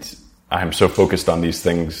 And I'm so focused on these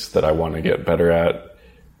things that I want to get better at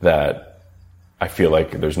that I feel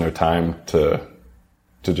like there's no time to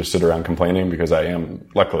just sit around complaining, because I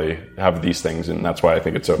luckily have these things. And that's why I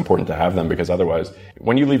think it's so important to have them, because otherwise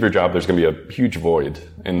when you leave your job, there's going to be a huge void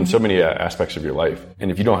in so many aspects of your life.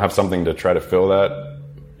 And if you don't have something to try to fill that,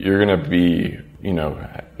 you're going to be,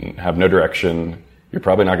 have no direction. You're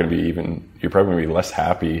probably not going to be you're probably going to be less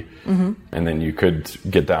happy. And then you could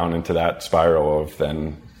get down into that spiral of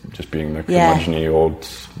then just being the curmudgeon-y old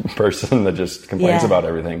person that just complains about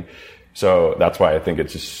everything. So that's why I think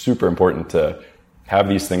it's just super important to have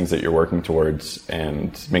these things that you're working towards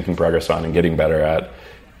and making progress on and getting better at,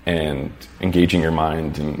 and engaging your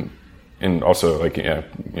mind, and also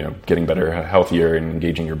getting better, healthier, and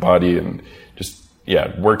engaging your body, and just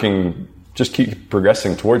working, just keep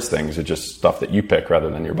progressing towards things. It's just stuff that you pick rather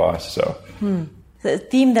than your boss. So the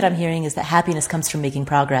theme that I'm hearing is that happiness comes from making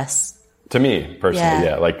progress. To me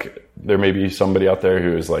personally, there may be somebody out there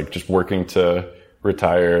who is just working to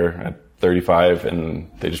retire at 35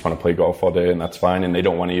 and they just want to play golf all day, and that's fine. And they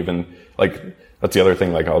don't want to even that's the other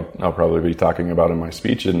thing I'll probably be talking about in my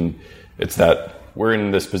speech. And it's that we're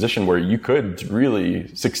in this position where you could really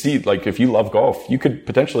succeed. If you love golf, you could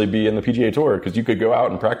potentially be in the PGA Tour, because you could go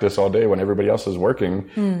out and practice all day when everybody else is working.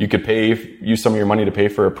 You could use some of your money to pay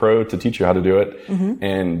for a pro to teach you how to do it.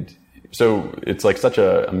 And so it's such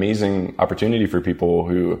an amazing opportunity for people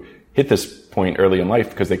who hit this point early in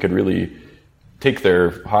life, because they could really take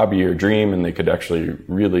their hobby or dream and they could actually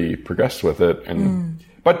really progress with it. And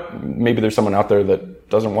but maybe there's someone out there that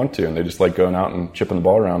doesn't want to, and they just like going out and chipping the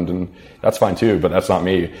ball around, and that's fine too, but that's not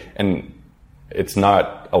me. And it's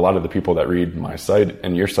not a lot of the people that read my site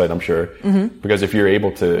and your site, I'm sure, because if you're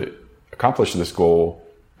able to accomplish this goal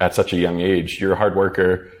at such a young age, you're a hard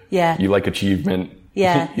worker. Yeah. You like achievement.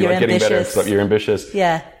 Yeah. you like ambitious. Getting better. So you're ambitious.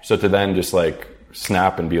 Yeah. So to then just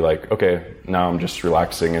snap and be okay, now I'm just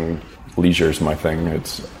relaxing and leisure's my thing,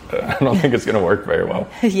 I don't think it's going to work very well.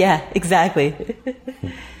 Yeah, exactly.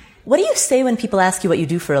 What do you say when people ask you what you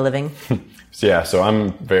do for a living? So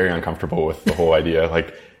I'm very uncomfortable with the whole idea.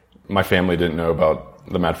 Like, my family didn't know about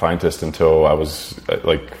the Mad Fientist until I was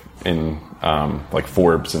like in like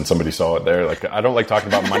Forbes and somebody saw it there. Like, I don't like talking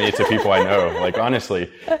about money to people I know, like,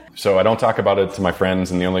 honestly. So I don't talk about it to my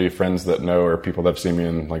friends, and the only friends that know are people that have seen me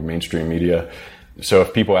in like mainstream media. So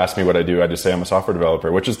if people ask me what I do, I just say I'm a software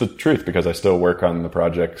developer, which is the truth, because I still work on the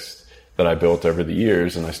projects that I built over the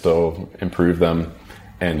years, and I still improve them.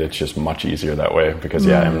 And it's just much easier that way, because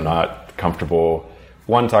I'm not comfortable,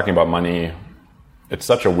 one, talking about money. It's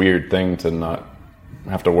such a weird thing to not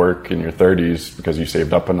have to work in your 30s because you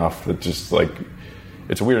saved up enough. That just like,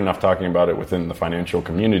 it's weird enough talking about it within the financial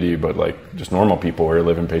community, but like just normal people who are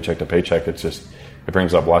living paycheck to paycheck, it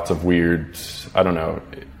brings up lots of weird, I don't know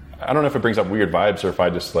if it brings up weird vibes or if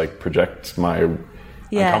I just like project my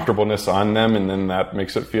uncomfortableness on them, and then that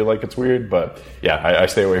makes it feel like it's weird. But I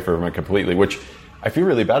stay away from it completely, which I feel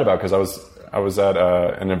really bad about, because I was at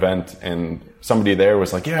an event and somebody there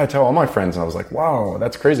was like, I tell all my friends. And I was like, wow,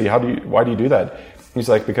 that's crazy. Why do you do that? He's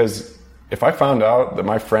like, because if I found out that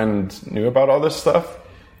my friend knew about all this stuff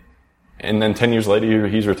and then 10 years later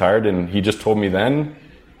he's retired and he just told me then,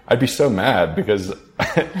 I'd be so mad, because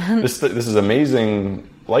this is amazing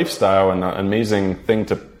lifestyle and an amazing thing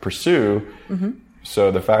to pursue. Mm-hmm.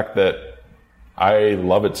 So the fact that I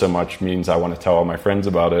love it so much means I want to tell all my friends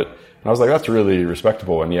about it. And I was like, that's really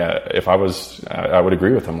respectable. And if I would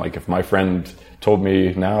agree with him. Like, if my friend told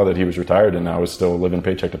me now that he was retired and I was still living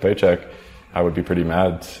paycheck to paycheck, I would be pretty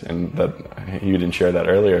mad, and that you didn't share that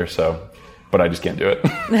earlier. So, but I just can't do it.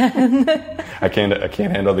 I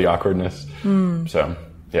can't handle the awkwardness. So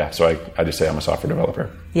I just say I'm a software developer.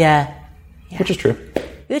 Yeah. Which is true.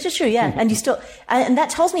 Which is true, yeah. And you still, and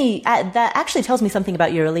that actually tells me something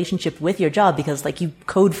about your relationship with your job, because like you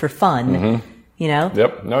code for fun. Mm-hmm. You know?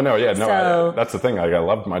 Yep. No. That's the thing. I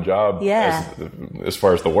loved my job. Yeah. As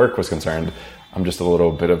far as the work was concerned, I'm just a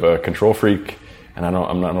little bit of a control freak, and I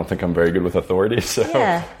don't think I'm very good with authority. So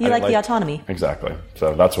you like the autonomy. Exactly.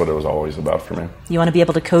 So that's what it was always about for me. You want to be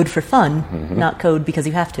able to code for fun, not code because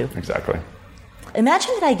you have to. Exactly.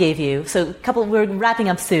 Imagine that I gave you, we're wrapping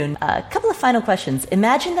up soon, a couple of final questions.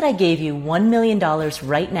 Imagine that I gave you $1 million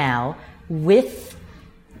right now with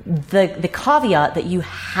the caveat that you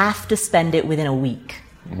have to spend it within a week.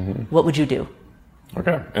 Mm-hmm. What would you do?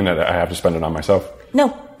 Okay. And that I have to spend it on myself?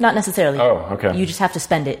 No, not necessarily. Oh, okay. You just have to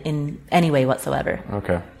spend it in any way whatsoever.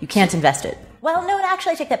 Okay. You can't invest it. Well, no,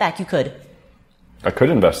 actually, I take that back. You could. I could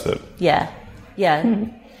invest it. Yeah.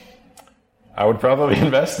 I would probably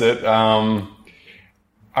invest it.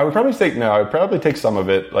 I would probably take some of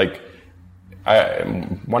it. Like,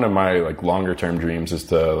 one of my like longer term dreams is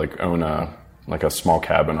to like own a small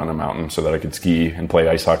cabin on a mountain so that I could ski and play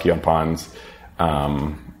ice hockey on ponds,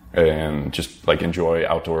 and just like enjoy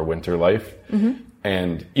outdoor winter life. Mm-hmm.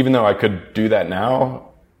 And even though I could do that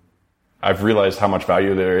now, I've realized how much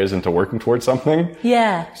value there is into working towards something.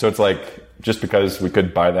 Yeah. So it's like, just because we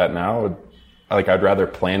could buy that now, like, I'd rather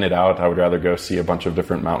plan it out. I would rather go see a bunch of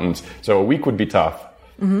different mountains. So a week would be tough.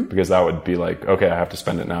 Mm-hmm. Because that would be like, okay, I have to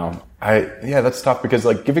spend it now. That's tough, because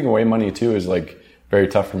like giving away money too is like very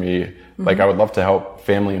tough for me. Mm-hmm. Like, I would love to help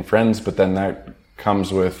family and friends, but then that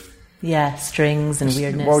comes with strings and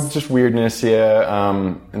weirdness. Well, just weirdness,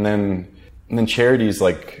 and then charities.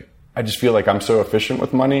 Like, I just feel like I'm so efficient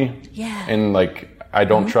with money, and like I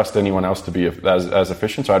don't trust anyone else to be as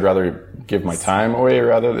efficient. So I'd rather give my time away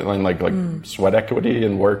rather than like sweat equity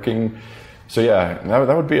and working. So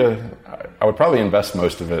that would be I would probably invest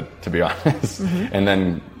most of it, to be honest, and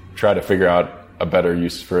then try to figure out a better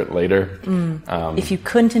use for it later. If you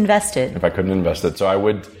couldn't invest it. If I couldn't invest it. So I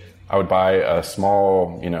would buy a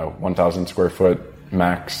small, 1,000 square foot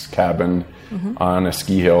max cabin on a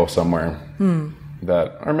ski hill somewhere,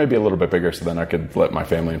 or maybe a little bit bigger, so then I could let my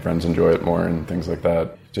family and friends enjoy it more and things like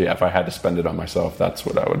that. So if I had to spend it on myself, that's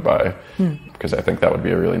what I would buy, because I think that would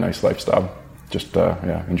be a really nice lifestyle. Just,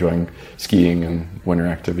 enjoying skiing and winter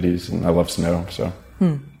activities, and I love snow, so.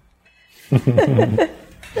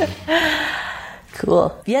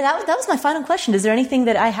 Cool. Yeah, that was my final question. Is there anything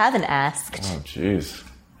that I haven't asked? Oh, jeez.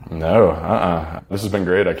 No, This has been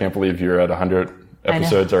great. I can't believe you're at 100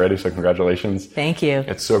 episodes already, so congratulations. Thank you.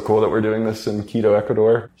 It's so cool that we're doing this in Quito,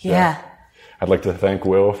 Ecuador. Yeah. I'd like to thank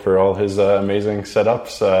Will for all his amazing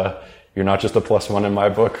setups. You're not just a +1 in my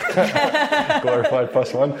book. Glorified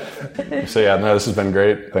 +1. So this has been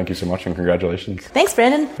great. Thank you so much, and congratulations. Thanks,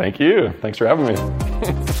 Brandon. Thank you. Thanks for having me.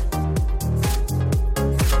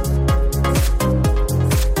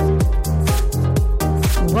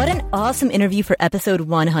 What an awesome awesome interview for episode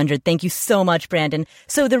 100. Thank you so much, Brandon.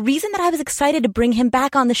 So the reason that I was excited to bring him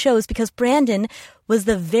back on the show is because Brandon was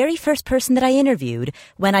the very first person that I interviewed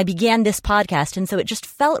when I began this podcast. And so it just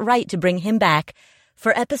felt right to bring him back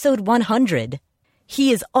for episode 100.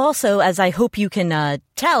 He is also, as I hope you can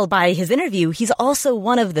tell by his interview, he's also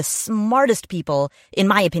one of the smartest people, in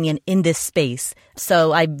my opinion, in this space.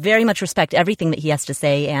 So I very much respect everything that he has to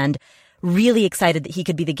say and really excited that he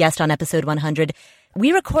could be the guest on episode 100.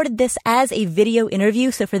 We recorded this as a video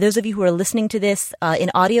interview. So for those of you who are listening to this in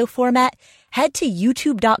audio format, head to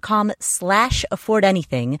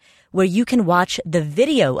youtube.com/affordanything, where you can watch the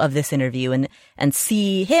video of this interview and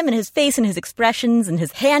see him and his face and his expressions and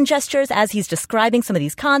his hand gestures as he's describing some of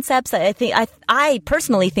these concepts. I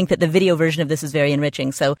personally think that the video version of this is very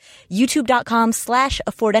enriching. So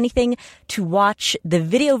youtube.com/affordanything to watch the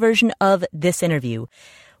video version of this interview.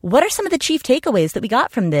 What are some of the chief takeaways that we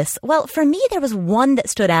got from this? Well, for me, there was one that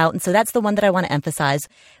stood out, and so that's the one that I want to emphasize,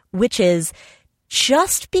 which is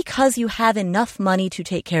just because you have enough money to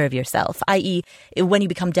take care of yourself, i.e., when you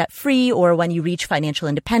become debt-free or when you reach financial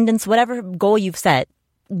independence, whatever goal you've set,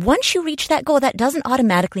 once you reach that goal, that doesn't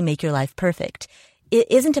automatically make your life perfect. It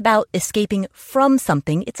isn't about escaping from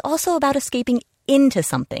something. It's also about escaping into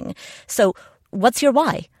something. So what's your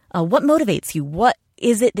why? What motivates you? What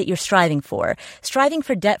is it that you're striving for? Striving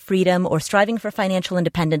for debt freedom or striving for financial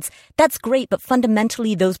independence, that's great, but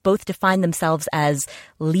fundamentally those both define themselves as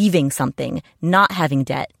leaving something, not having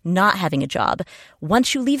debt, not having a job.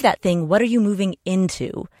 Once you leave that thing, what are you moving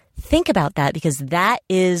into? Think about that, because that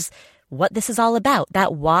is what this is all about.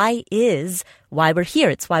 That why is why we're here.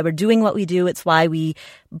 It's why we're doing what we do. It's why we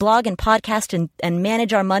blog and podcast and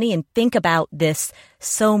manage our money and think about this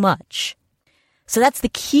so much. So that's the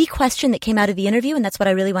key question that came out of the interview, and that's what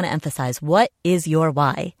I really want to emphasize. What is your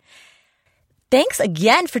why? Thanks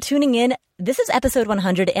again for tuning in. This is episode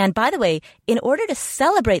 100, and by the way, in order to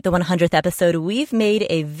celebrate the 100th episode, we've made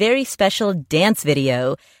a very special dance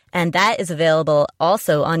video, and that is available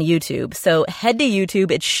also on YouTube. So head to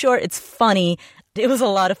YouTube. It's short, it's funny. It was a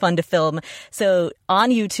lot of fun to film. So on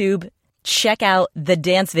YouTube, check out the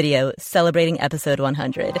dance video celebrating episode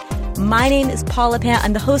 100. My name is Paula Pant.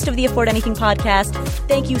 I'm the host of the Afford Anything podcast.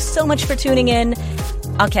 Thank you so much for tuning in.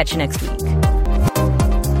 I'll catch you next week.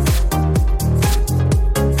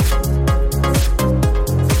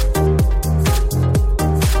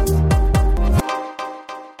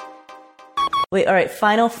 Wait, all right.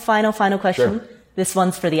 Final question. Sure. This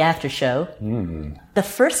one's for the after show. The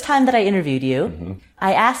first time that I interviewed you,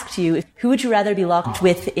 I asked you, who would you rather be locked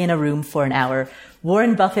with in a room for an hour?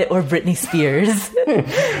 Warren Buffett or Britney Spears? Do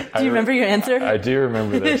you remember your answer? I do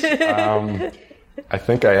remember this. I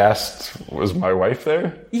think I asked, was my wife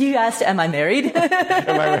there? You asked, am I married?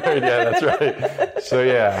 Am I married? Yeah, that's right. So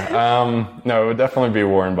yeah, no, it would definitely be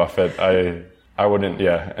Warren Buffett. I wouldn't,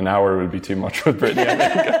 an hour would be too much with Britney, I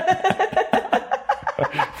think.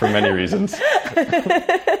 For many reasons.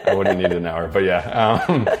 I wouldn't need an hour, but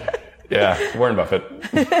Warren Buffett.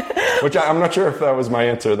 Which I'm not sure if that was my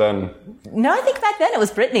answer then. No, I think back then it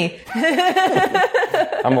was Britney.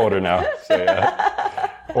 I'm older now, so yeah.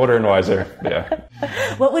 Older and wiser, yeah.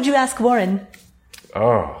 What would you ask Warren?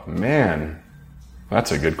 Oh, man.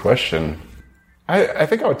 That's a good question. I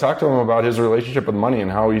think I would talk to him about his relationship with money and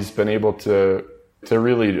how he's been able to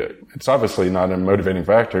really, it's obviously not a motivating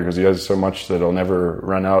factor because he has so much that he'll never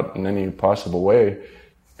run out in any possible way.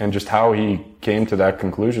 And just how he came to that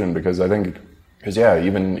conclusion, because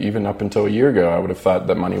even up until a year ago, I would have thought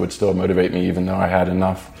that money would still motivate me, even though I had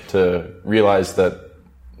enough to realize that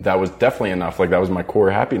was definitely enough. Like, that was my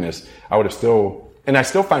core happiness. I still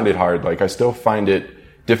find it hard. Like, I still find it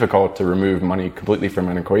difficult to remove money completely from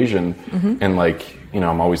an equation. And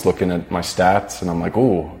I'm always looking at my stats and I'm like,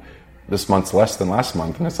 ooh, this month's less than last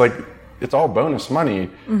month. And it's like, it's all bonus money,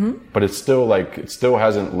 but it still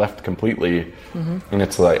hasn't left completely. And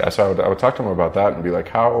it's like, so I would talk to him about that and be like,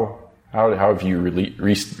 how have you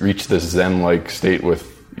reached this Zen-like state with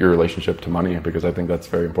your relationship to money? Because I think that's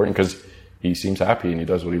very important, because he seems happy and he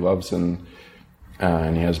does what he loves, and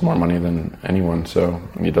he has more money than anyone. So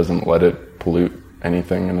he doesn't let it pollute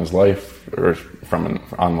anything in his life, or from an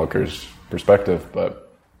onlooker's perspective.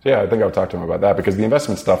 But so yeah, I think I would talk to him about that, because the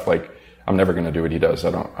investment stuff, like, I'm never going to do what he does.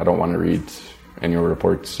 I don't want to read annual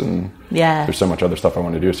reports, and there's so much other stuff I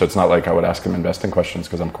want to do. So it's not like I would ask him investing questions,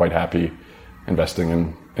 because I'm quite happy investing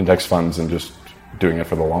in index funds and just doing it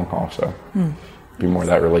for the long haul. So be more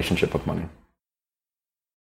that relationship with money.